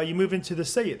then you move into the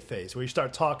say it phase where you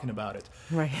start talking about it.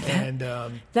 Right. And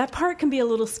that part can be a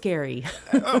little scary.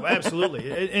 Oh,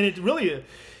 absolutely. And it really,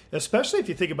 especially if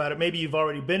you think about it, maybe you've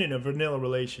already been in a vanilla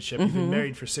relationship, you've been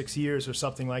married for 6 years or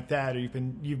something like that, or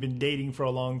you've been dating for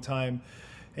a long time,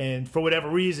 and for whatever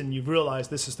reason you've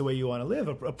realized this is the way you want to live.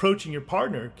 Approaching your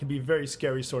partner can be a very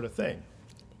scary sort of thing.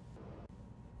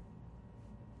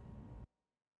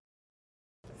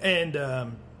 And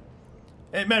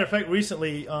as a matter of fact,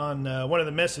 recently on one of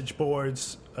the message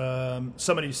boards,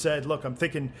 somebody said, look, I'm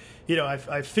thinking,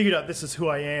 I've figured out this is who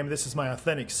I am, this is my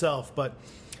authentic self, but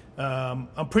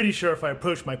I'm pretty sure if I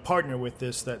approach my partner with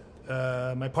this, that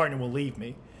my partner will leave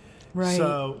me. Right.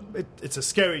 So it's a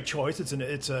scary choice.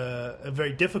 It's a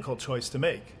very difficult choice to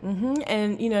make. Mm-hmm.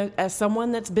 And, as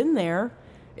someone that's been there,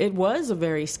 it was a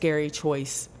very scary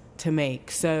choice to make.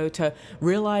 So to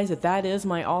realize that is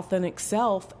my authentic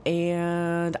self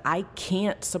and I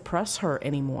can't suppress her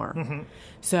anymore. Mm-hmm.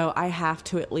 So I have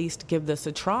to at least give this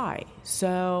a try.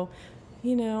 So,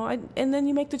 and then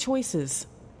you make the choices.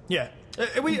 Yeah.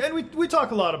 And we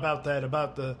talk a lot about that,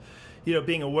 about the,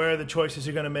 being aware of the choices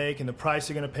you're going to make and the price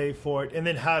you're going to pay for it, and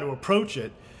then how to approach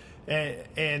it,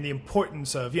 and the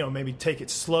importance of, maybe take it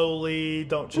slowly.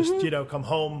 Don't just, come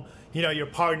home, your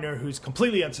partner who's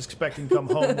completely unsuspecting come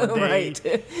home one day, right.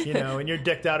 And you're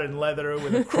decked out in leather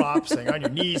with a crop saying, on your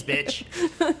knees, bitch.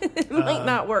 It might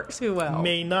not work too well.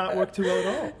 May not work too well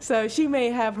at all. So she may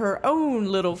have her own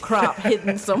little crop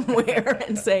hidden somewhere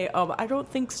and say, I don't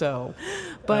think so.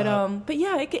 But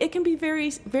yeah, it can be very,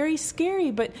 very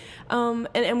scary. But,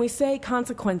 and we say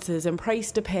consequences and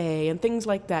price to pay and things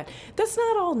like that. That's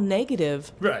not all negative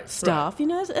stuff.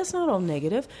 Right. That's not all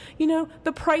negative.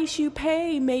 The price you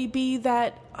pay may be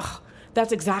that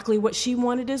that's exactly what she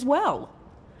wanted as well,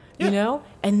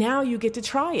 and now you get to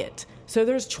try it. So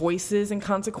there's choices and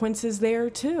consequences there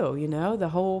too, the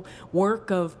whole work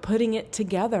of putting it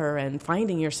together and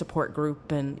finding your support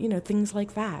group and, things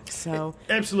like that. So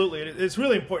absolutely. It's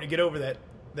really important to get over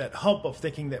that hump of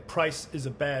thinking that price is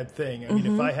a bad thing. I mean,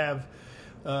 if I have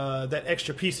that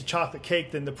extra piece of chocolate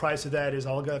cake, then the price of that is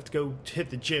I'll have to go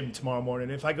hit the gym tomorrow morning.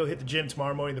 If I go hit the gym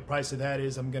tomorrow morning, the price of that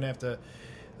is I'm going to have to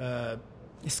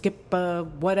skip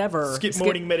whatever. Skip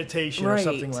morning meditation or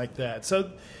something like that.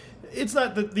 So it's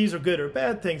not that these are good or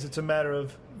bad things. It's a matter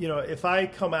of, if I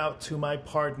come out to my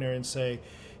partner and say,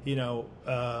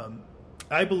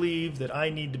 I believe that I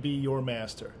need to be your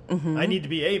master. Mm-hmm. I need to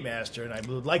be a master, and I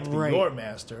would like to be your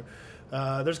master.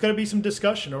 There's going to be some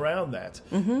discussion around that.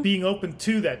 Mm-hmm. Being open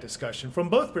to that discussion from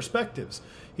both perspectives.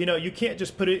 You can't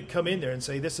just come in there and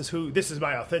say, this is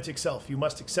my authentic self. You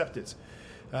must accept it.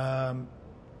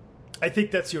 I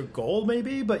think that's your goal,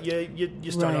 maybe, but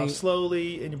you start off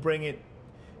slowly and you bring it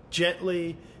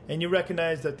gently, and you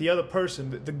recognize that the other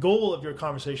person, the goal of your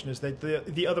conversation is that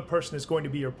the other person is going to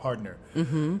be your partner.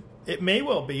 Mm-hmm. It may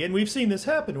well be, and we've seen this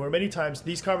happen, where many times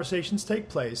these conversations take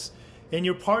place, and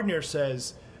your partner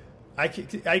says, I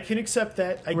can accept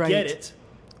that, I get it,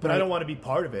 but I don't want to be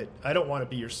part of it. I don't want to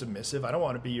be your submissive. I don't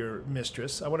want to be your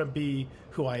mistress. I want to be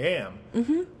who I am.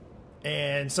 Mm-hmm.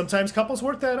 And sometimes couples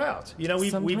work that out.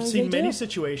 We've seen many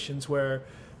situations where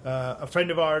a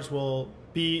friend of ours will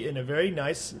be in a very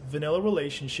nice vanilla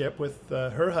relationship with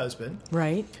her husband.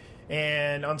 Right.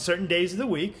 And on certain days of the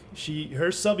week,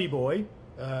 her subby boy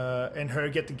and her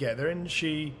get together, and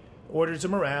she orders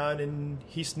him around, and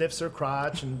he sniffs her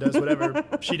crotch and does whatever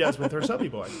she does with her subby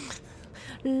boy.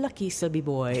 Lucky subby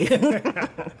boy.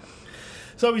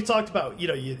 So we talked about,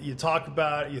 you talk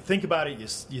about it, you think about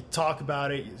it, you talk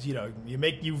about it, you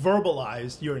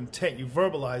verbalize your intent, you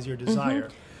verbalize your desire.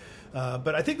 Mm-hmm.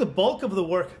 But I think the bulk of the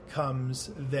work comes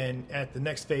then at the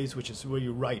next phase, which is where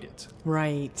you write it.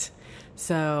 Right.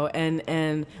 So,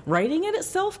 and writing it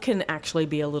itself can actually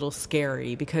be a little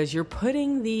scary because you're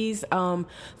putting these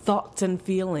thoughts and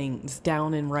feelings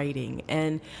down in writing.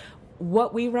 And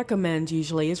what we recommend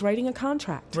usually is writing a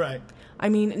contract. Right. I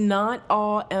mean, not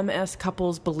all MS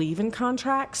couples believe in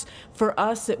contracts. For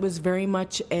us, it was very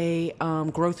much a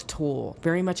growth tool,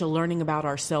 very much a learning about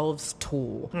ourselves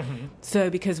tool. Mm-hmm. So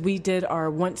because we did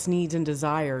our wants, needs, and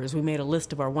desires, we made a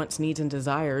list of our wants, needs, and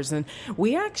desires. And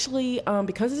we actually,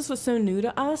 because this was so new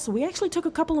to us, we actually took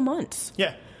a couple of months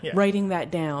writing that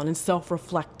down and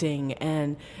self-reflecting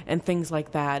and things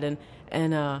like that.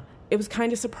 And it was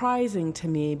kind of surprising to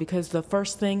me because the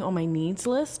first thing on my needs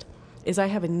list is I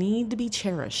have a need to be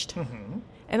cherished. Mm-hmm.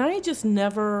 And I just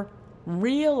never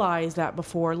realized that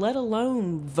before, let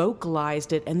alone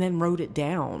vocalized it and then wrote it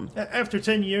down. After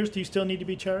 10 years, do you still need to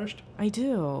be cherished? I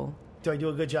do. Do I do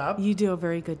a good job? You do a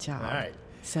very good job. All right.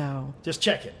 So just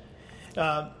check it.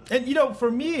 And,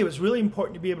 for me, it was really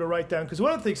important to be able to write down, because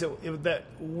one of the things that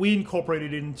we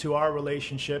incorporated into our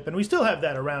relationship, and we still have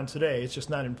that around today, it's just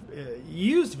not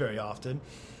used very often,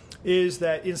 is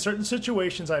that in certain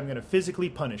situations, I'm going to physically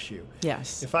punish you.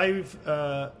 Yes. If I've,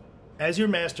 as your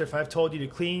master, if I've told you to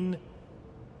clean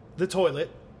the toilet,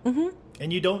 mm-hmm.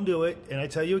 and you don't do it, and I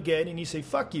tell you again, and you say,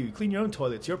 fuck you, clean your own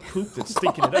toilet, it's your poop that's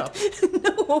stinking it up.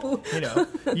 No.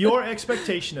 Your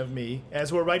expectation of me,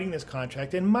 as we're writing this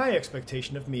contract, and my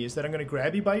expectation of me is that I'm going to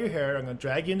grab you by your hair, I'm going to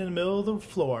drag you into the middle of the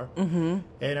floor, mm-hmm.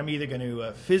 and I'm either going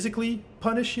to physically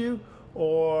punish you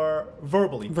or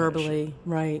verbally punish you.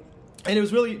 Right. And it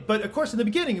was really, but of course in the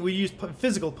beginning we used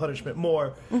physical punishment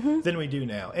more mm-hmm. than we do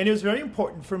now. And it was very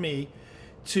important for me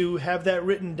to have that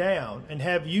written down and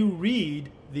have you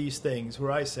read these things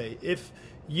where I say, if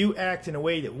you act in a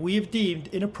way that we have deemed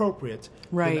inappropriate,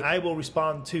 right. then I will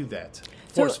respond to that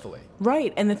forcefully.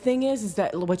 Right. And the thing is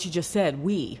that what you just said,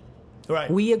 we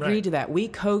agreed to that. We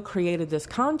co-created this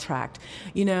contract,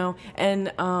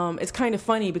 and it's kind of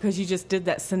funny because you just did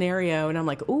that scenario and I'm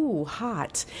like, ooh,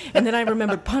 hot. And then I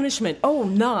remembered punishment. Oh,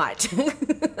 not.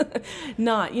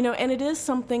 Not, and it is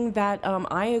something that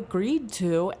I agreed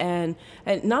to and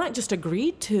not just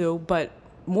agreed to, but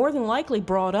more than likely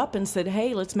brought up and said,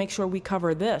 hey, let's make sure we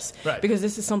cover this because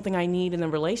this is something I need in the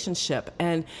relationship.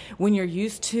 And when you're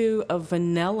used to a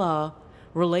vanilla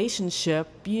relationship,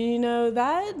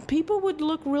 that people would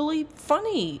look really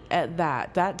funny at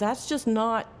that. That's just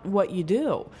not what you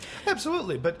do.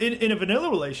 Absolutely. But in a vanilla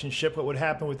relationship, what would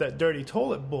happen with that dirty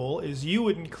toilet bowl is you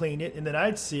wouldn't clean it, and then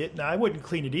I'd see it, and I wouldn't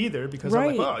clean it either because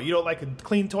I'm like, oh, you don't like a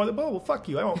clean toilet bowl? Well, fuck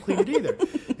you. I won't clean it either.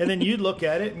 And then you'd look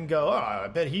at it and go, oh, I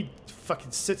bet he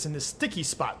fucking sits in this sticky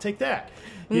spot. Take that.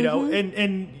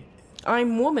 And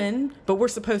I'm woman, but we're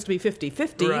supposed to be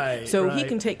 50-50, so he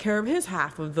can take care of his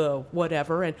half of the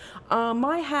whatever, and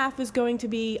my half is going to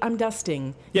be, I'm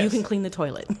dusting. Yes. You can clean the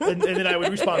toilet. and then I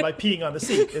would respond by peeing on the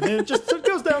seat, and then it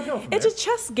goes downhill from there. It's a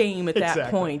chess game at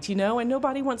that point, and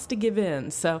nobody wants to give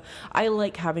in, so I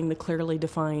like having the clearly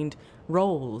defined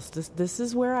roles. This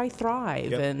is where I thrive.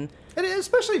 Yep. And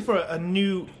especially for a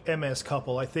new MS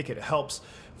couple, I think it helps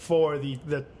for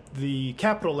the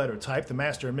capital letter type, the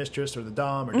master and mistress or the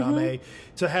dom or dame,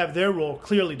 mm-hmm. to have their role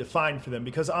clearly defined for them.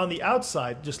 Because on the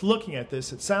outside, just looking at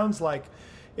this, it sounds like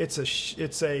it's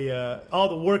all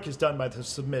the work is done by the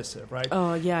submissive, right?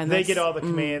 Oh yeah, and they get all the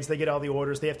commands, they get all the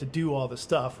orders, they have to do all the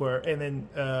stuff. And then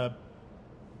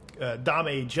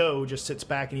Dame Joe just sits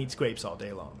back and eats grapes all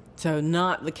day long. So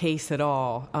not the case at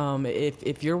all.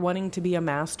 If you're wanting to be a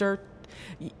master,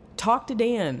 talk to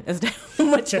Dan as to how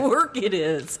much work it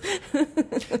is. And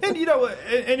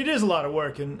and it is a lot of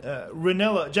work. And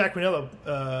Jack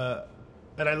Ranella,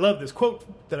 and I love this quote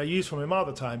that I use from him all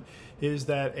the time, is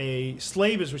that a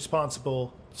slave is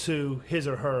responsible to his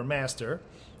or her master.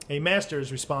 A master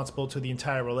is responsible to the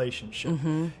entire relationship.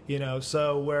 Mm-hmm.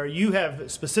 So where you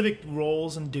have specific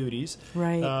roles and duties,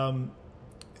 right?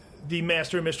 The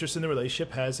master and mistress in the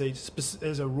relationship has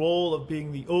a role of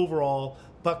being the overall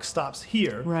buck stops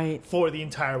here for the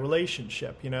entire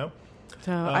relationship,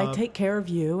 So I take care of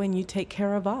you and you take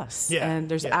care of us. Yeah, and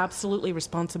there's absolutely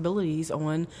responsibilities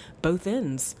on both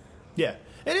ends. Yeah.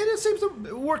 And it seems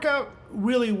to work out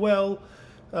really well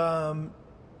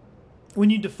when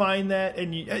you define that.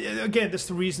 And again, that's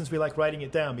the reasons we like writing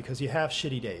it down, because you have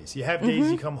shitty days. You have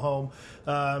days you come home.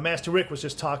 Master Rick was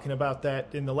just talking about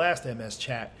that in the last MS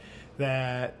chat,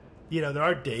 that there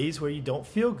are days where you don't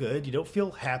feel good, you don't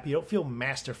feel happy, you don't feel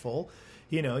masterful.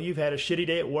 You've had a shitty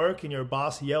day at work and your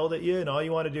boss yelled at you, and all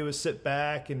you want to do is sit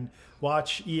back and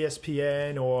watch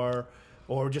ESPN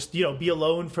or just, be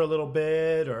alone for a little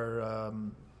bit, or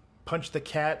punch the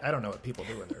cat. I don't know what people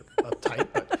do when they're uptight,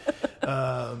 but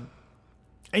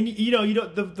and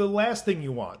the last thing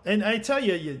you want. And I tell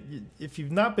you, if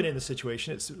you've not been in the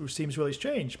situation, it seems really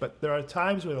strange, but there are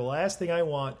times where the last thing I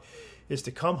want is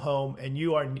to come home and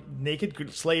you are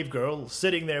naked slave girl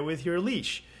sitting there with your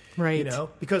leash. Right.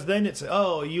 Because then it's,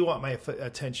 oh, you want my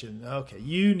attention. Okay,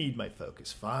 you need my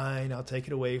focus. Fine, I'll take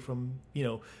it away from,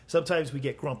 sometimes we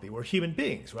get grumpy. We're human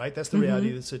beings, right? That's the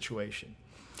reality of the situation.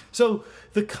 So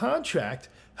the contract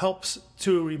helps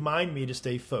to remind me to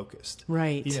stay focused.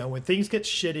 Right. When things get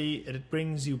shitty, it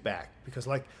brings you back. Because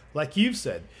like you've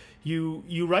said,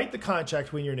 you write the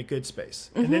contract when you're in a good space.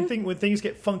 And then when things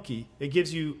get funky, it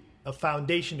gives you a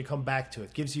foundation to come back to.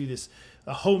 It gives you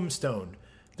a homestone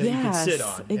that you can sit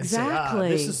on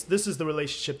exactly. and say, this is the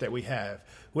relationship that we have.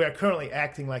 We are currently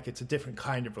acting like it's a different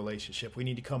kind of relationship. We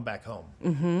need to come back home.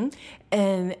 Mm-hmm.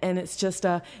 And it's just,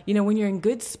 when you're in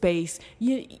good space,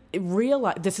 you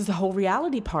realize, this is the whole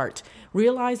reality part,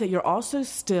 realize that you're also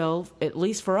still, at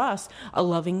least for us, a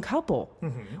loving couple.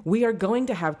 Mm-hmm. We are going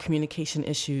to have communication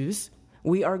issues.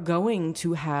 We are going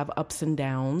to have ups and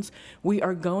downs. We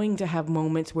are going to have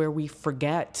moments where we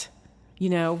forget.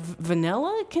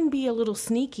 Vanilla can be a little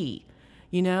sneaky,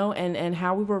 and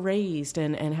how we were raised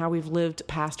and how we've lived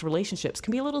past relationships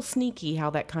can be a little sneaky, how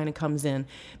that kind of comes in,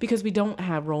 because we don't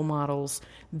have role models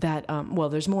that,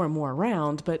 there's more and more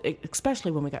around, but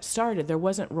especially when we got started, there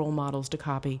wasn't role models to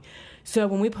copy. So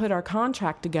when we put our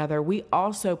contract together, we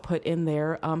also put in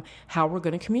there how we're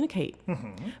going to communicate,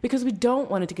 because we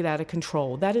don't want it to get out of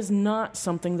control. That is not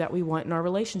something that we want in our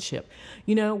relationship.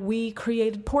 We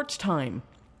created porch time.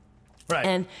 Right.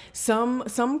 And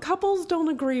some couples don't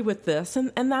agree with this,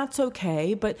 and that's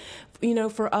okay. But,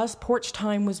 for us, porch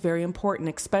time was very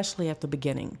important, especially at the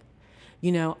beginning.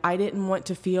 I didn't want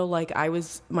to feel like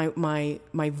my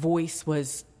voice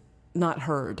was not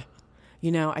heard.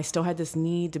 I still had this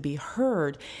need to be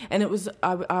heard, and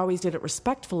I always did it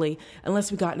respectfully,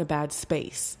 unless we got in a bad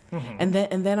space. Mm-hmm.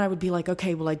 And then I would be like,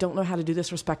 okay, well, I don't know how to do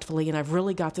this respectfully, and I've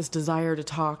really got this desire to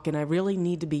talk, and I really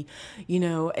need to be,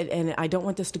 and I don't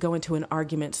want this to go into an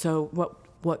argument. So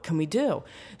what can we do?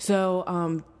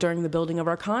 So during the building of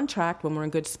our contract, when we're in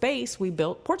good space, we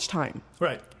built porch time.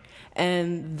 Right.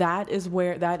 And that is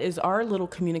our little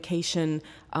communication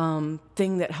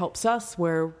thing that helps us,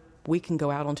 where we can go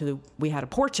out we had a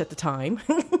porch at the time,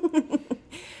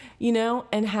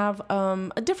 and have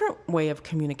a different way of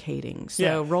communicating.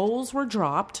 So roles were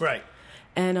dropped. Right.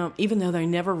 And even though they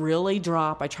never really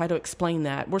drop, I try to explain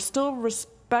that. We're still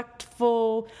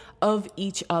respectful of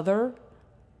each other.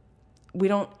 We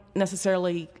don't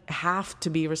necessarily have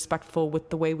to be respectful with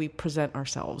the way we present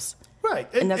ourselves.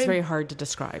 Right. And that's very hard to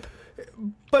describe.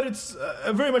 But it's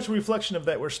very much a reflection of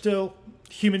that. We're still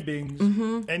human beings.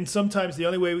 Mm-hmm. And sometimes the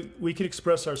only way we can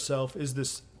express ourselves is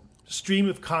this stream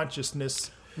of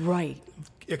consciousness. Right.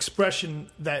 Expression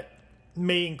that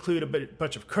may include a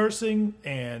bunch of cursing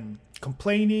and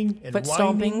complaining and foot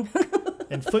whining stomping.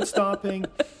 and foot stomping.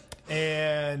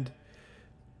 And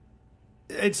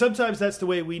sometimes that's the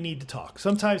way we need to talk.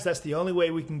 Sometimes that's the only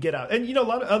way we can get out. And, a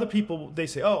lot of other people, they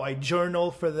say, I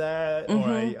journal for that, or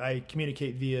I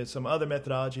communicate via some other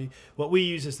methodology. What we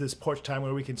use is this porch time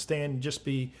where we can stand and just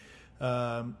be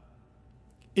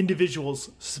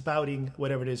individuals spouting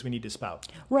whatever it is we need to spout.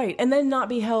 Right. And then not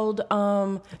be held,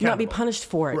 not be punished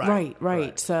for it.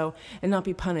 Right. So, and not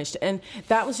be punished. And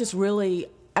that was just really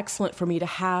excellent for me to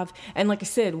have. And like I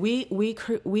said,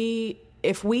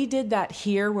 if we did that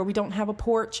here where we don't have a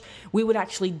porch, we would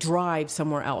actually drive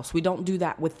somewhere else. We don't do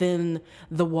that within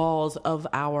the walls of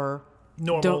our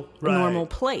normal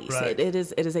place. Right. It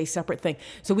is a separate thing.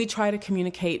 So we try to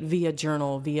communicate via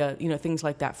journal, via things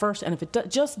like that first. And if it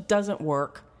just doesn't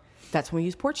work, that's when we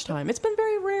use porch time. It's been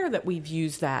very rare that we've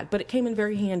used that, but it came in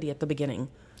very handy at the beginning.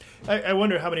 I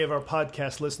wonder how many of our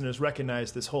podcast listeners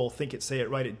recognize this whole think it, say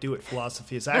it, write it, do it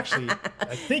philosophy. Is actually,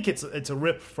 I think it's a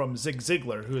rip from Zig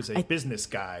Ziglar, who is a business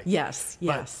guy. Yes.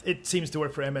 But it seems to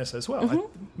work for MS as well.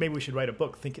 Mm-hmm. Maybe we should write a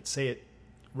book, think it, say it,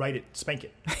 write it, spank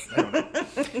it. I don't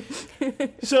know.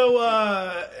 So,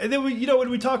 and then when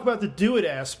we talk about the do it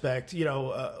aspect,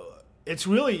 it's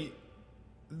really,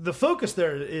 the focus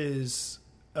there is,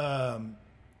 part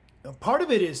of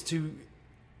it is to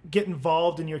get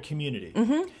involved in your community.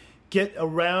 Mm-hmm. Get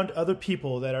around other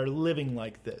people that are living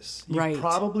like this. You've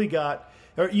probably got,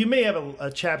 or you may have a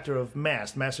chapter of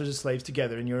Masters of Slaves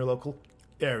Together in your local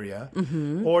area,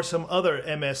 or some other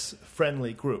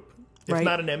MS-friendly group. If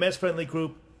not an MS-friendly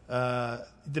group,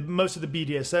 most of the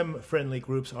BDSM-friendly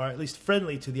groups are at least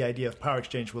friendly to the idea of power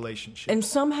exchange relationships. And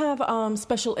some have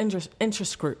special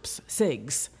interest groups,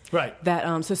 SIGs. Right.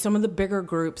 That so some of the bigger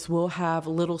groups will have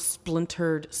little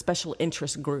splintered special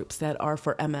interest groups that are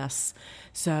for MS.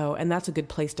 So, and that's a good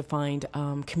place to find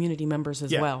community members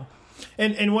as well.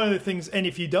 And one of the things, and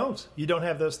if you don't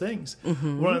have those things.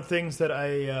 Mm-hmm. One of the things that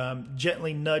I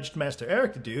gently nudged Master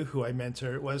Eric to do, who I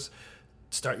mentor, was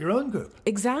start your own group.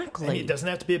 Exactly. And it doesn't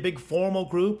have to be a big formal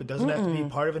group. It doesn't have to be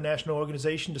part of a national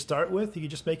organization to start with. You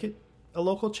just make it a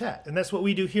local chat. And that's what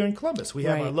we do here in Columbus. We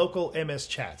have our local MS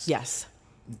chats. Yes.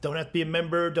 Don't have to be a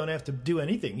member, don't have to do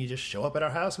anything. You just show up at our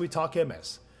house, we talk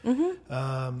MS.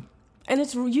 Mm-hmm. And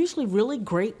it's usually really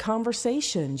great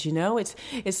conversations,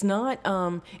 It's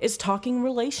not, it's talking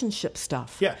relationship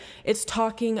stuff. Yeah. It's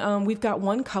talking, we've got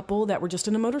one couple that were just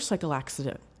in a motorcycle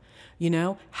accident.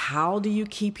 How do you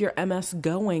keep your MS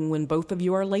going when both of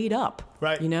you are laid up?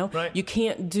 Right. Right. You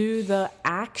can't do the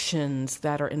actions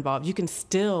that are involved. You can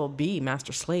still be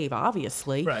master slave,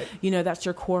 obviously. Right. That's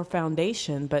your core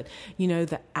foundation, but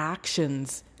the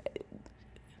actions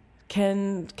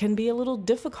can be a little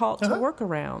difficult to work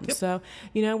around. Yep. So,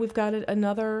 we've got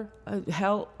another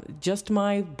just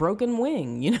my broken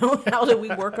wing. How do we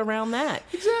work around that?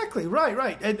 Exactly.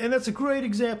 Right. And that's a great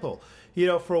example.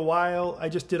 For a while, I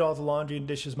just did all the laundry and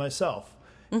dishes myself.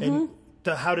 And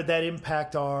how did that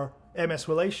impact our MS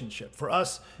relationship? For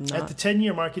us, at the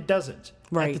 10-year mark, it doesn't.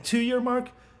 Right. At the 2-year mark,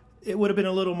 it would have been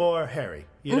a little more hairy,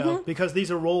 because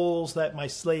these are roles that my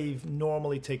slave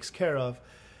normally takes care of.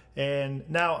 And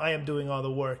now I am doing all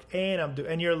the work, and I'm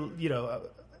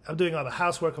doing all the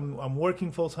housework. I'm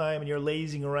working full time, and you're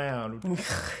lazing around,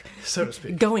 so to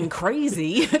speak, going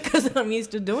crazy because I'm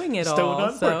used to doing it Stone all.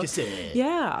 on Percocet.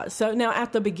 Yeah. So now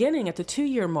at the beginning, at the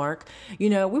 2-year mark, we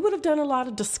would have done a lot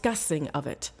of discussing of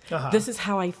it. This is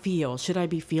how I feel. Should I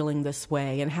be feeling this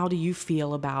way? And how do you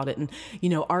feel about it? And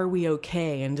are we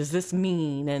okay? And does this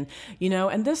mean? And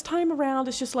and this time around,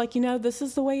 it's just like this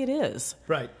is the way it is.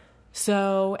 Right.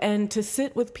 So, and to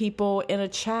sit with people in a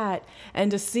chat and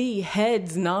to see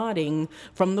heads nodding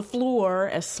from the floor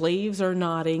as slaves are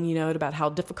nodding, about how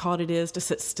difficult it is to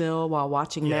sit still while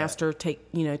watching master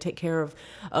take care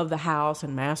of the house,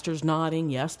 and master's nodding.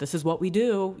 Yes, this is what we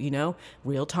do,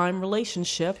 real-time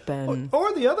relationship. And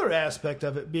or the other aspect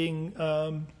of it being,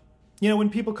 when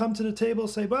people come to the table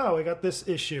and say, wow, I got this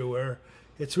issue, or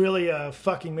it's really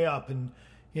fucking me up. And,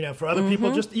 for other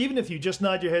people, just even if you just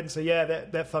nod your head and say, yeah,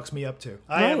 that fucks me up too.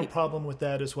 I have a problem with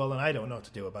that as well, and I don't know what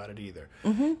to do about it either.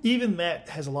 Even that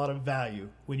has a lot of value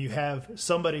when you have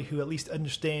somebody who at least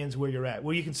understands where you're at.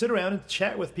 Where you can sit around and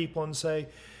chat with people and say,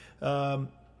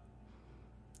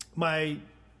 my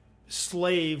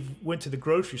slave went to the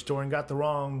grocery store and got the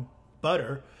wrong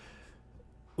butter,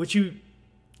 which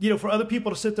for other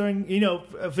people to sit there and,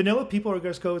 vanilla people are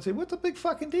going to go and say, what's the big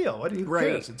fucking deal? What do you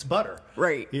cares? It's butter.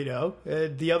 Right.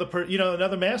 The other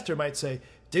another master might say,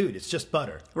 dude, it's just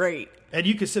butter. Right. And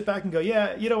you can sit back and go,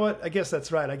 yeah, you know what? I guess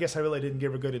that's right. I guess I really didn't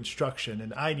give her good instruction,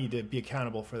 and I need to be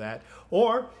accountable for that.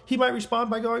 Or he might respond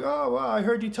by going, oh, well, I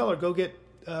heard you tell her, go get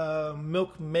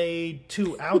Milkmaid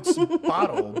 2-ounce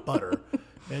bottle butter.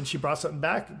 And she brought something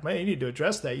back. Man, you need to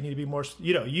address that. You need to be more,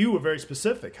 you were very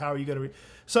specific. How are you going to...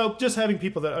 So just having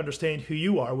people that understand who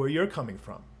you are, where you're coming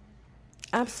from.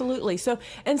 Absolutely. So,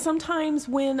 and sometimes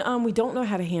when we don't know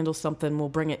how to handle something, we'll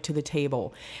bring it to the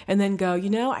table and then go,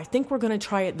 I think we're going to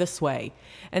try it this way.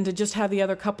 And to just have the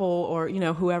other couple or,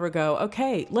 whoever go,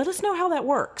 okay, let us know how that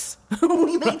works.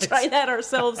 We may try that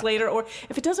ourselves later. Or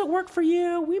if it doesn't work for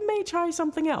you, we may try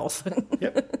something else.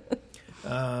 Yep.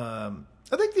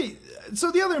 I think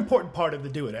the other important part of the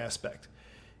do it aspect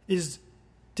is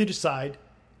to decide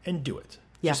and do it.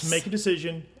 Yes. Just make a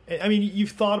decision. I mean,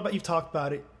 you've talked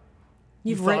about it.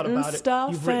 You've written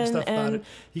stuff about it.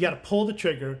 You got to pull the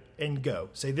trigger and go.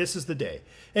 Say, this is the day.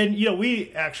 And,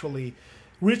 we actually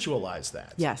ritualized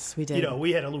that. Yes, we did.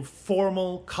 We had a little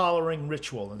formal collaring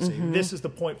ritual and say, this is the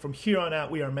point. From here on out,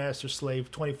 we are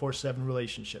master-slave 24/7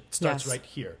 relationship. It starts right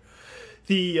here.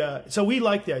 So we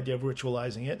like the idea of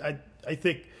ritualizing it. I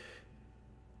think,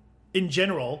 in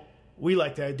general, we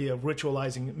like the idea of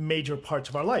ritualizing major parts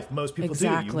of our life. Most people do.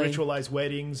 You ritualize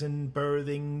weddings and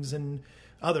birthings and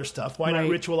other stuff. Why not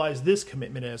ritualize this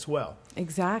commitment as well?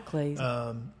 Exactly.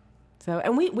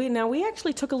 And we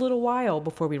actually took a little while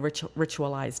before we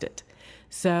ritualized it.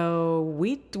 So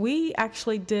we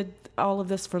actually did all of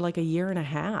this for like a year and a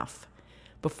half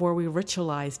before we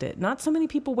ritualized it. Not so many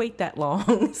people wait that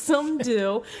long. Some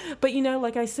do. But,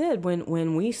 like I said,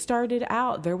 when we started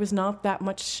out, there was not that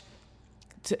much...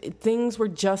 things were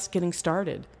just getting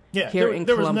started here in Columbus.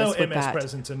 There was no MS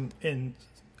presence in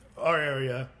our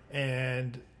area,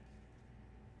 and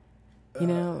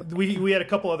we had a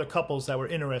couple other couples that were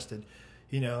interested,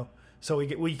 so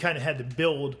we kind of had to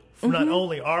build not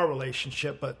only our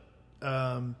relationship, but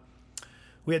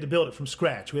we had to build it from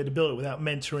scratch. We had to build it without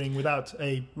mentoring, without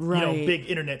big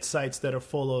internet sites that are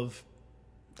full of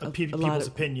people's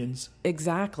opinions.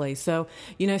 Exactly. So,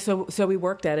 so we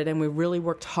worked at it, and we really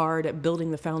worked hard at building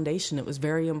the foundation. It was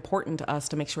very important to us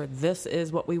to make sure this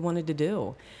is what we wanted to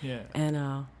do. Yeah. And,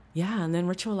 and then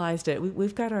ritualized it.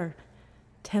 We've got our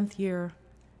 10th year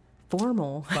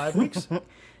formal. 5 weeks?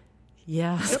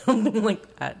 Yeah, something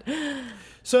like that.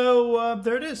 So,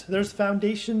 there it is. There's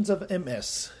Foundations of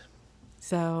MS.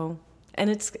 So,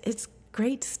 and it's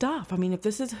great stuff. I mean, if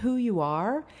this is who you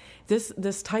are,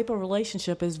 this type of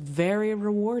relationship is very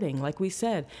rewarding. Like we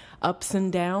said, ups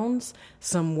and downs,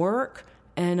 some work,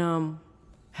 and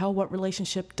Hell, what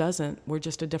relationship doesn't? We're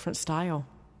just a different style.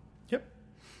 Yep.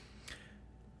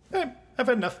 I've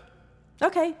had enough.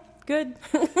 Okay, good.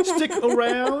 Stick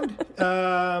around.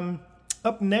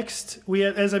 Up next,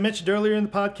 as I mentioned earlier in the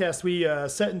podcast, we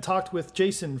sat and talked with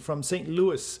Jason from St.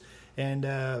 Louis,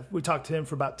 and we talked to him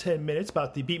for about 10 minutes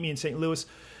about the Beat Me in St. Louis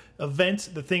event,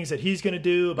 the things that he's going to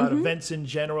do, about events in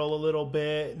general a little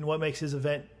bit, and what makes his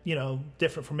event,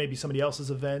 different from maybe somebody else's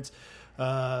event.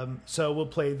 So we'll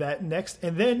play that next,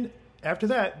 and then after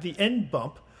that, the end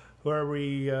bump, where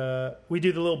we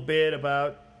do the little bit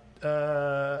about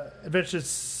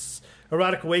Adventures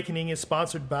Erotic Awakening is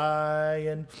sponsored by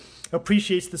and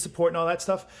appreciates the support and all that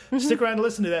stuff. Stick around to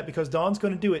listen to that because Dawn's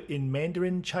going to do it in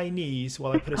Mandarin Chinese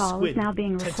while I put a squid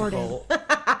tentacle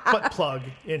butt plug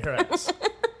in her ass.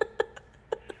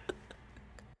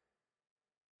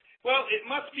 Well, it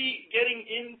must be getting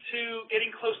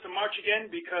close to March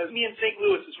again because me and St.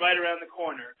 Louis is right around the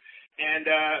corner. And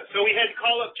so we had to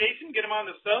call up Jason, get him on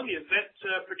the phone, the event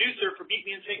producer for Beat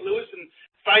Me in St. Louis, and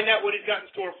find out what he's got in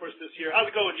store for us this year.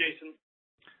 How's it going, Jason?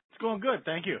 It's going good,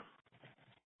 thank you.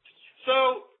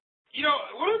 So,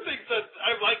 one of the things that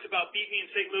I've liked about Beat Me in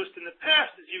St. Louis in the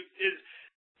past is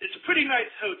it's a pretty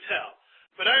nice hotel.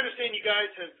 But I understand you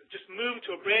guys have just moved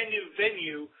to a brand new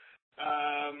venue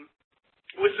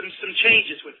with some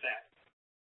changes with that.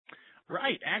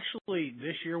 Right. Actually,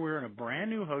 this year we're in a brand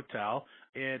new hotel.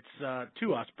 It's,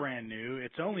 to us, brand new.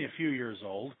 It's only a few years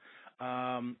old.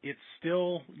 It's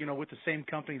still, with the same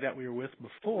company that we were with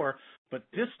before, but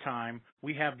this time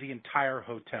we have the entire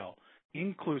hotel,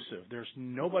 inclusive. There's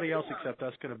nobody else except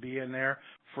us going to be in there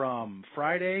from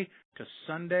Friday to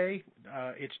Sunday.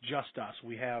 It's just us.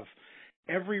 We have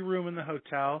every room in the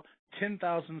hotel,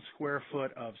 10,000 square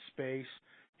foot of space.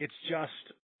 It's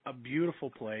just a beautiful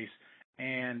place.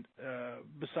 And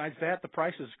besides that, the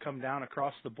prices come down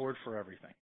across the board for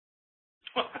everything.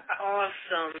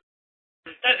 Awesome.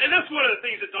 And that's one of the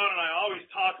things that Dawn and I always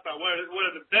talk about. One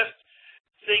of the best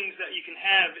things that you can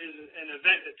have is an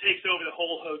event that takes over the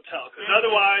whole hotel. Because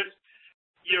otherwise,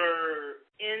 you're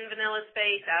in vanilla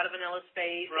space, out of vanilla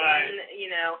space. Right. And,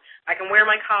 I can wear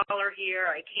my collar here.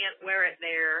 I can't wear it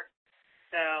there.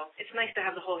 So it's nice to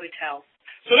have the whole hotel.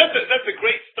 So that's a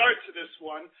great start to this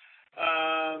one.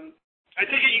 I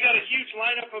think you got a huge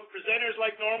lineup of presenters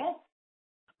like normal?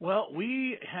 Well,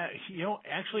 we have,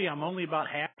 actually I'm only about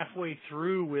halfway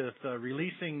through with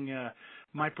releasing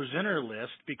my presenter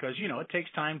list because, it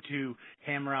takes time to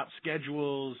hammer out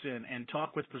schedules and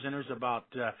talk with presenters about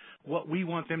what we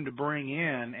want them to bring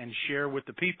in and share with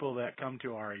the people that come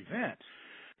to our event.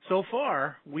 So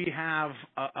far, we have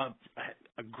a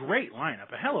great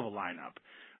lineup, a hell of a lineup.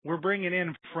 We're bringing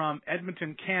in from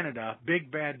Edmonton, Canada,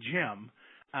 Big Bad Jim.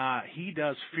 He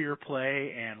does fear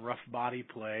play and rough body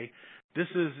play. This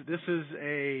is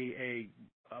a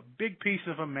big piece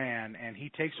of a man, and he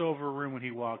takes over a room when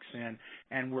he walks in,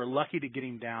 and we're lucky to get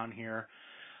him down here.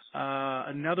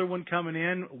 Another one coming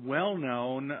in,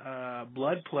 well-known,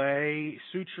 blood play,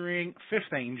 suturing,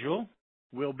 Fifth Angel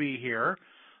will be here.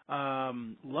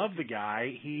 Love the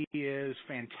guy. He is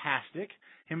fantastic.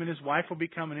 Him and his wife will be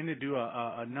coming in to do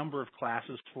a number of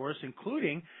classes for us,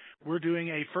 including we're doing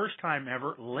a first-time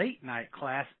ever late-night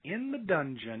class in the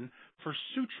dungeon for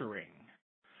suturing.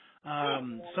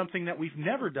 Something that we've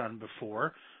never done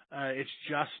before.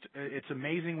 It's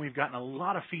amazing. We've gotten a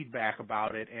lot of feedback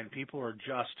about it, and people are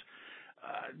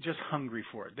just hungry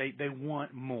for it. They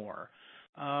want more.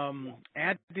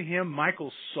 Add to him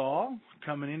Michael Saul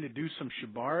coming in to do some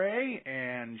shibare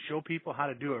and show people how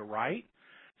to do it right.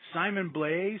 Simon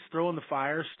Blaze throwing the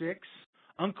fire sticks.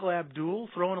 Uncle Abdul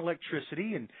throwing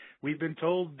electricity, and we've been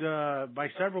told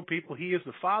by several people he is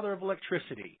the father of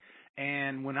electricity.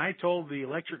 And when I told the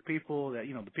electric people that,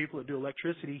 the people that do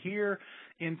electricity here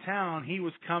in town, he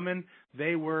was coming,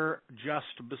 they were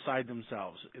just beside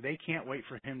themselves. They can't wait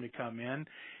for him to come in.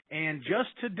 And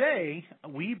just today,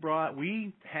 we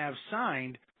have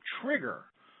signed Trigger,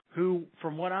 who,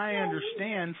 from what I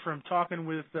understand from talking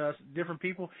with different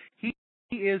people, he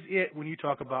is it when you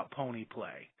talk about pony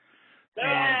play.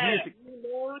 And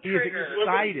he is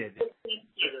excited.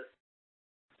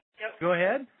 Yep. Go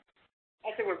ahead. I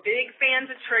said we're big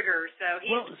fans of Trigger, so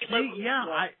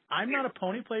I'm not a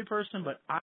pony play person, but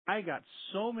I got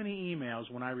so many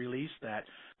emails when I released that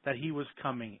he was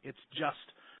coming. It's just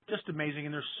amazing,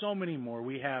 and there's so many more.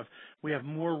 We have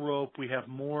more rope, we have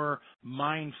more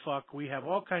mind fuck, we have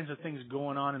all kinds of things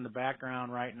going on in the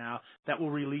background right now that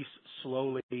will release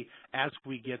slowly as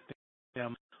we get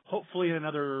them. Hopefully in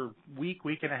another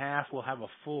week and a half, we'll have a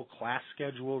full class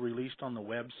schedule released on the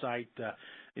website.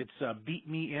 It's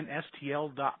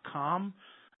beatmeinstl.com.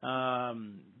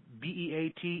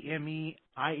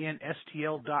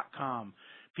 BEATMEINSTL.com.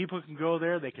 People can go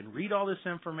there. They can read all this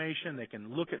information. They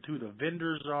can look at who the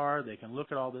vendors are. They can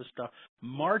look at all this stuff.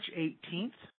 March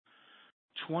 18th,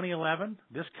 2011,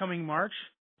 this coming March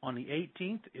on the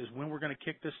 18th is when we're going to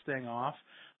kick this thing off.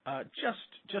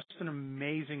 Just an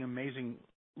amazing, amazing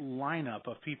lineup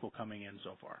of people coming in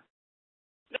so far.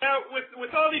 Now,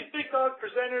 with all these big dog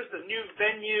presenters, the new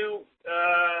venue,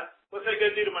 what's that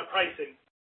going to do to my pricing?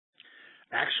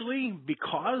 Actually,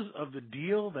 because of the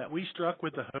deal that we struck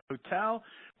with the hotel,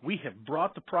 we have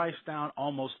brought the price down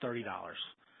almost $30.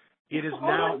 It is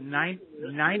now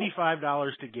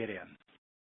 $95 to get in.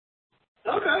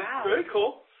 Okay, wow. Very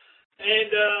cool.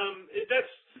 And that's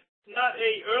not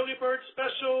a early bird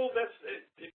special. That's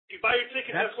if you buy your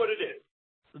ticket, that's what it is.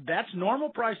 That's normal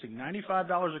pricing,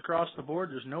 $95 across the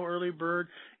board. There's no early bird.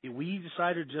 We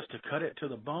decided just to cut it to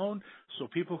the bone so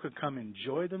people could come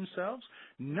enjoy themselves.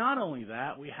 Not only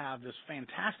that, we have this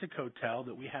fantastic hotel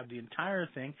that we have the entire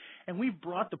thing, and we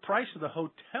brought the price of the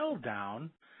hotel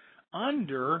down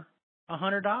under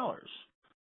 $100.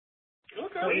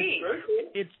 Okay. So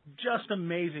it's just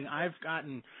amazing. I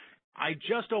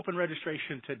just opened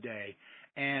registration today,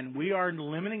 and we are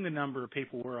limiting the number of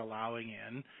people we're allowing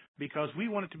in because we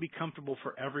want it to be comfortable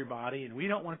for everybody, and we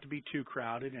don't want it to be too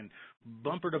crowded and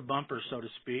bumper to bumper, so to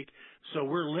speak. So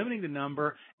we're limiting the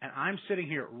number, and I'm sitting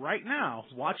here right now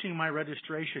watching my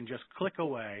registration just click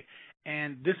away,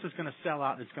 and this is going to sell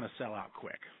out, and it's going to sell out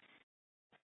quick.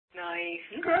 Nice.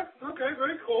 Okay,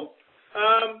 very cool.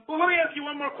 Well, let me ask you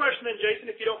one more question then, Jason,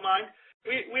 if you don't mind.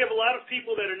 We have a lot of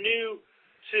people that are new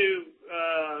to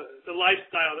the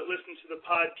lifestyle that listen to the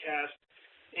podcast,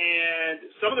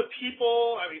 and some of the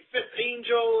people, Fifth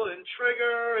Angel and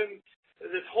Trigger and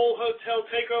this whole hotel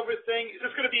takeover thing, is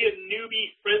this going to be a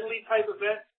newbie-friendly type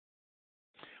event?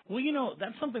 Well,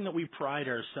 that's something that we pride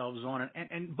ourselves on,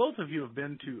 and both of you have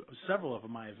been to several of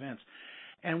my events,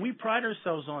 and we pride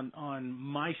ourselves on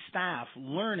my staff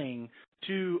learning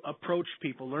to approach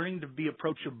people, learning to be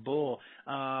approachable,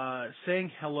 saying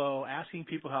hello, asking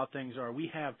people how things are. We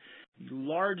have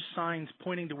large signs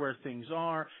pointing to where things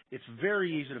are. It's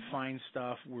very easy to find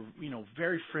stuff. We're,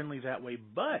 very friendly that way.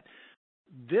 But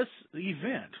this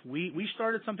event, we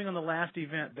started something on the last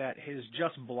event that has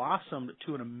just blossomed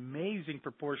to an amazing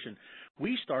proportion.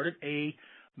 We started a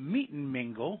meet and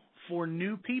mingle for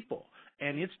new people.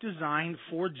 And it's designed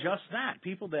for just that.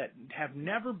 People that have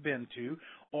never been to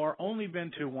or only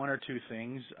been to one or two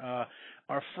things, are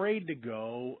afraid to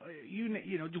go,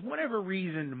 whatever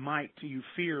reason might you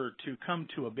fear to come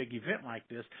to a big event like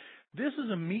this. This is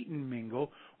a meet and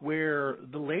mingle where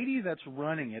the lady that's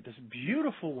running it, this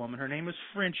beautiful woman, her name is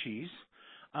Frenchies,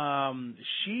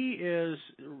 she is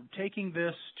taking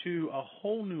this to a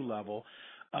whole new level.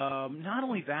 Not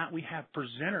only that, we have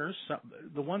presenters,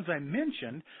 the ones I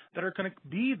mentioned, that are going to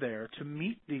be there to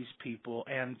meet these people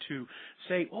and to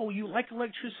say, oh, you like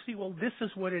electricity? Well, this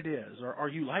is what it is. Or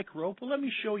you like rope? Well, let me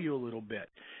show you a little bit.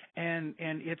 And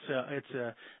it's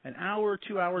an hour,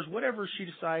 2 hours, whatever she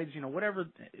decides, whatever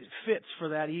fits for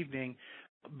that evening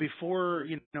before,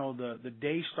 the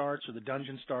day starts or the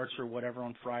dungeon starts or whatever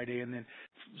on Friday, and then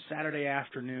Saturday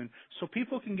afternoon. So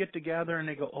people can get together and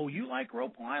they go, oh, you like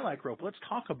rope? Well, I like rope. Let's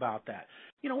talk about that.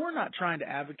 We're not trying to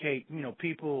advocate,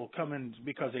 people coming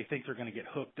because they think they're going to get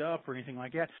hooked up or anything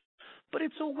like that. But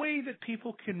it's a way that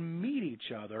people can meet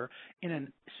each other in a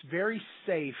very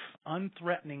safe,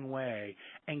 unthreatening way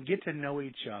and get to know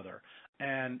each other.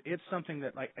 And it's something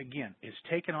that, again, is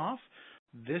taken off.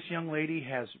 This young lady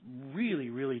has really,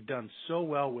 really done so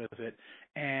well with it,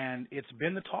 and it's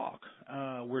been the talk.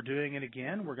 We're doing it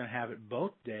again. We're going to have it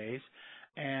both days,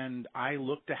 and I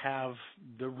look to have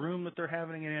the room that they're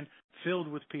having it in filled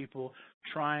with people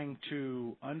trying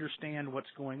to understand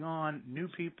what's going on, new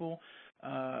people,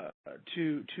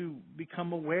 to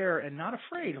become aware and not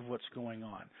afraid of what's going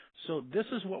on. So this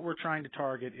is what we're trying to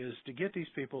target, is to get these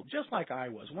people, just like I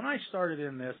was. When I started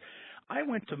in this, I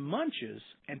went to Munch's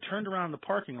and turned around the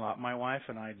parking lot, my wife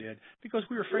and I did, because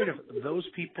we were afraid of those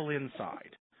people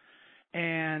inside.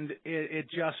 And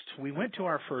we went to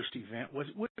our first event,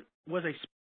 was a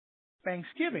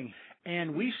Thanksgiving,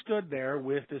 and we stood there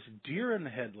with this deer in the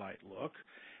headlight look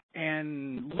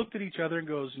and looked at each other and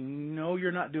goes, no,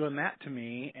 you're not doing that to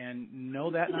me, and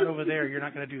no, that not over there, you're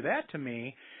not going to do that to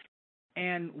me.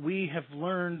 And we have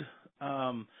learned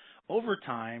over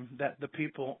time that the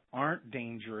people aren't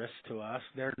dangerous to us.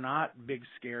 They're not big,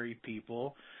 scary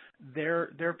people.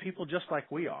 They're people just like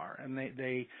we are, and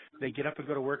they get up and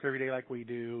go to work every day like we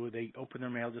do. They open their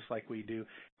mail just like we do,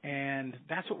 and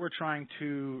that's what we're trying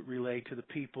to relay to the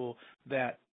people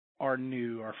that are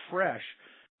new, are fresh.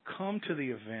 come to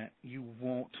the event. You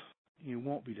won't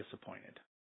be disappointed.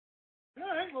 All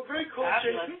right. Well, very cool,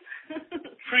 Fabulous. Jason.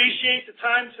 Appreciate the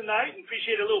time tonight, and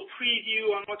appreciate a little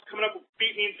preview on what's coming up with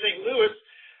Beat Me in St. Louis.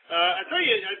 I tell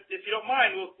you, if you don't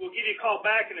mind, we'll give you a call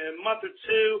back in a month or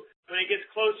two when it gets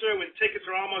closer, when tickets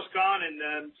are almost gone,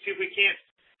 and see if we can't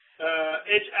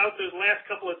edge out those last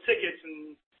couple of tickets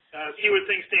and see where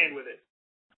things stand with it.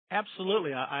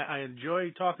 Absolutely. I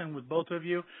enjoy talking with both of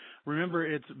you. Remember,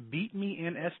 it's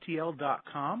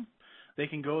beatmeinstl.com. They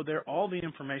can go there. All the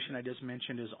information I just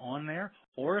mentioned is on there.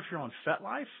 Or if you're on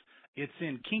FetLife, it's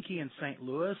in Kinky in St.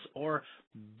 Louis or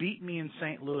Beat Me in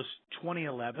St. Louis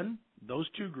 2011, those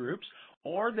two groups.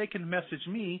 Or they can message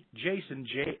me, Jason,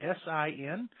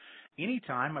 J-S-I-N,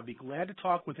 anytime. I'd be glad to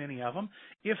talk with any of them.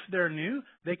 If they're new,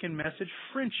 they can message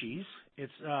Frenchies.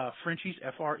 It's Frenchies,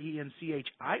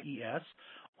 F-R-E-N-C-H-I-E-S,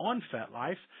 on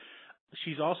FetLife.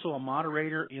 She's also a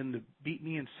moderator in the Beat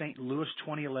Me in St. Louis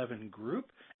 2011 group,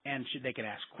 and they can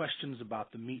ask questions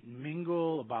about the meet and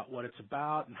mingle, about what it's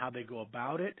about and how they go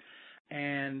about it.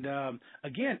 And,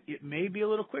 again, it may be a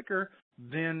little quicker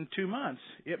than 2 months.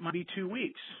 It might be 2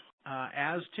 weeks.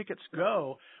 As tickets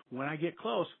go, when I get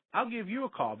close, I'll give you a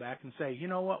call back and say, you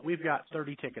know what, we've got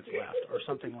 30 tickets left or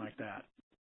something like that.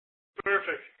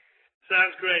 Perfect.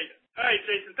 Sounds great. All right,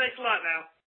 Jason, thanks a lot now.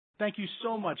 Thank you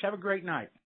so much. Have a great night.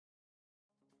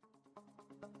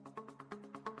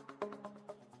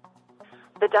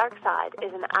 The Dark Side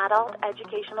is an adult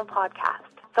educational podcast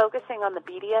focusing on the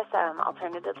BDSM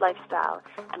alternative lifestyle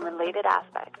and related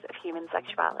aspects of human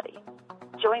sexuality.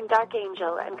 Join Dark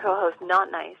Angel and co-host Not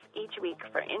Nice each week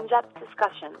for in-depth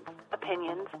discussions,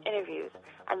 opinions, interviews,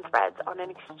 and threads on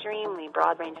an extremely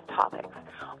broad range of topics,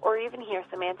 or even hear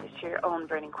some answers to your own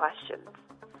burning questions.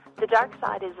 The Dark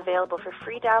Side is available for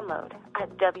free download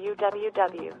at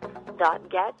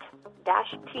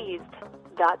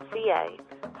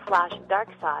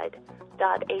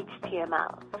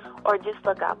www.get-teased.ca/darkside.html, or just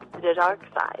look up The Dark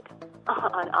Side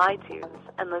on iTunes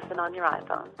and listen on your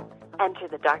iPhone. Enter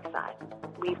the Dark Side.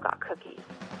 We've got cookies.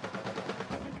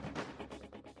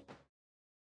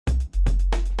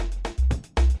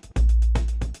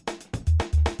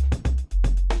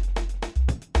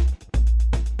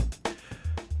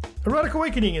 Erotic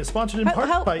Awakening is sponsored in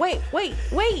part by... Wait.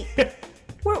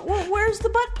 Where's the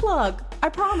butt plug? I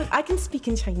promise I can speak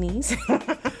in Chinese.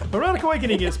 Erotic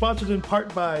Awakening is sponsored in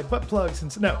part by Butt Plugs in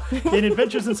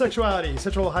Adventures in Sexuality,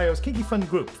 Central Ohio's kinky fun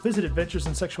group. Visit Adventures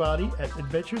in Sexuality at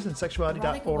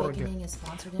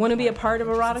adventuresinsexuality.org. Want to be a part of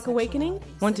Erotic Awakening?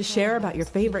 Want to share about your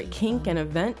favorite kink and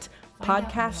event,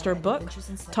 podcast, or book?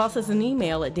 Toss us an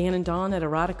email at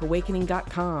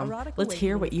dananddawn@eroticawakening.com. Let's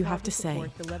hear what you have to say.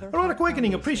 Erotic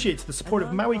Awakening appreciates the support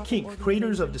of Maui Kink,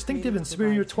 creators of distinctive and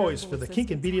superior toys for the kink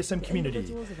and BDSM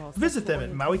community. Visit them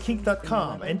at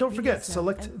mauikink.com, and don't forget,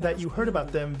 select that you heard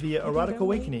about them via Erotic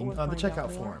Awakening on the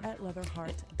checkout form.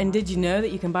 And did you know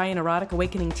that you can buy an Erotic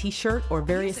Awakening t-shirt or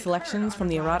various selections from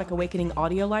the Erotic Awakening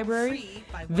audio library?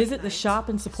 Visit the shop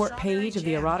and support page of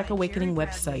the Erotic Awakening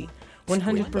website.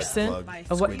 100%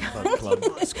 of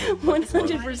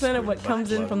what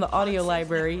comes in from the audio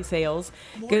library sales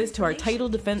goes to our Title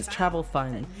Defense Travel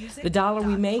Fund. The $1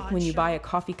 we make when you buy a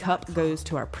coffee cup goes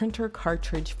to our printer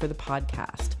cartridge for the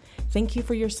podcast. Thank you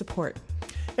for your support.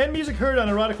 And music heard on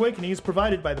Erotic Awakening is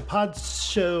provided by the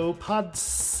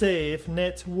Podsafe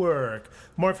Network.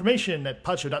 More information at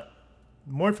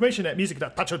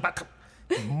music.podshow.com.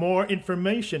 More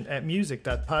information at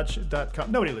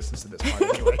music.podshow.com. Nobody listens to this part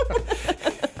anyway.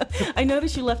 I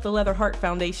noticed you left the Leather Heart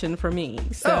Foundation for me.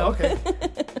 So. Oh, okay.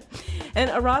 And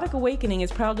Erotic Awakening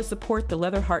is proud to support the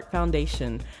Leather Heart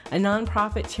Foundation, a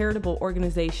nonprofit charitable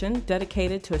organization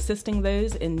dedicated to assisting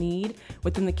those in need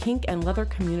within the kink and leather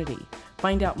community.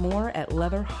 Find out more at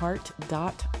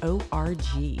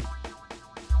leatherheart.org.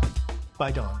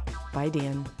 Bye, Dawn. Bye,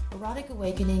 Dan. Erotic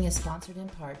Awakening is sponsored in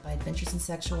part by Adventures in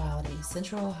Sexuality,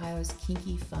 Central Ohio's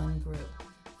kinky fun group.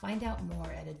 Find out more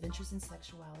at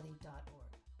adventuresinsexuality.org.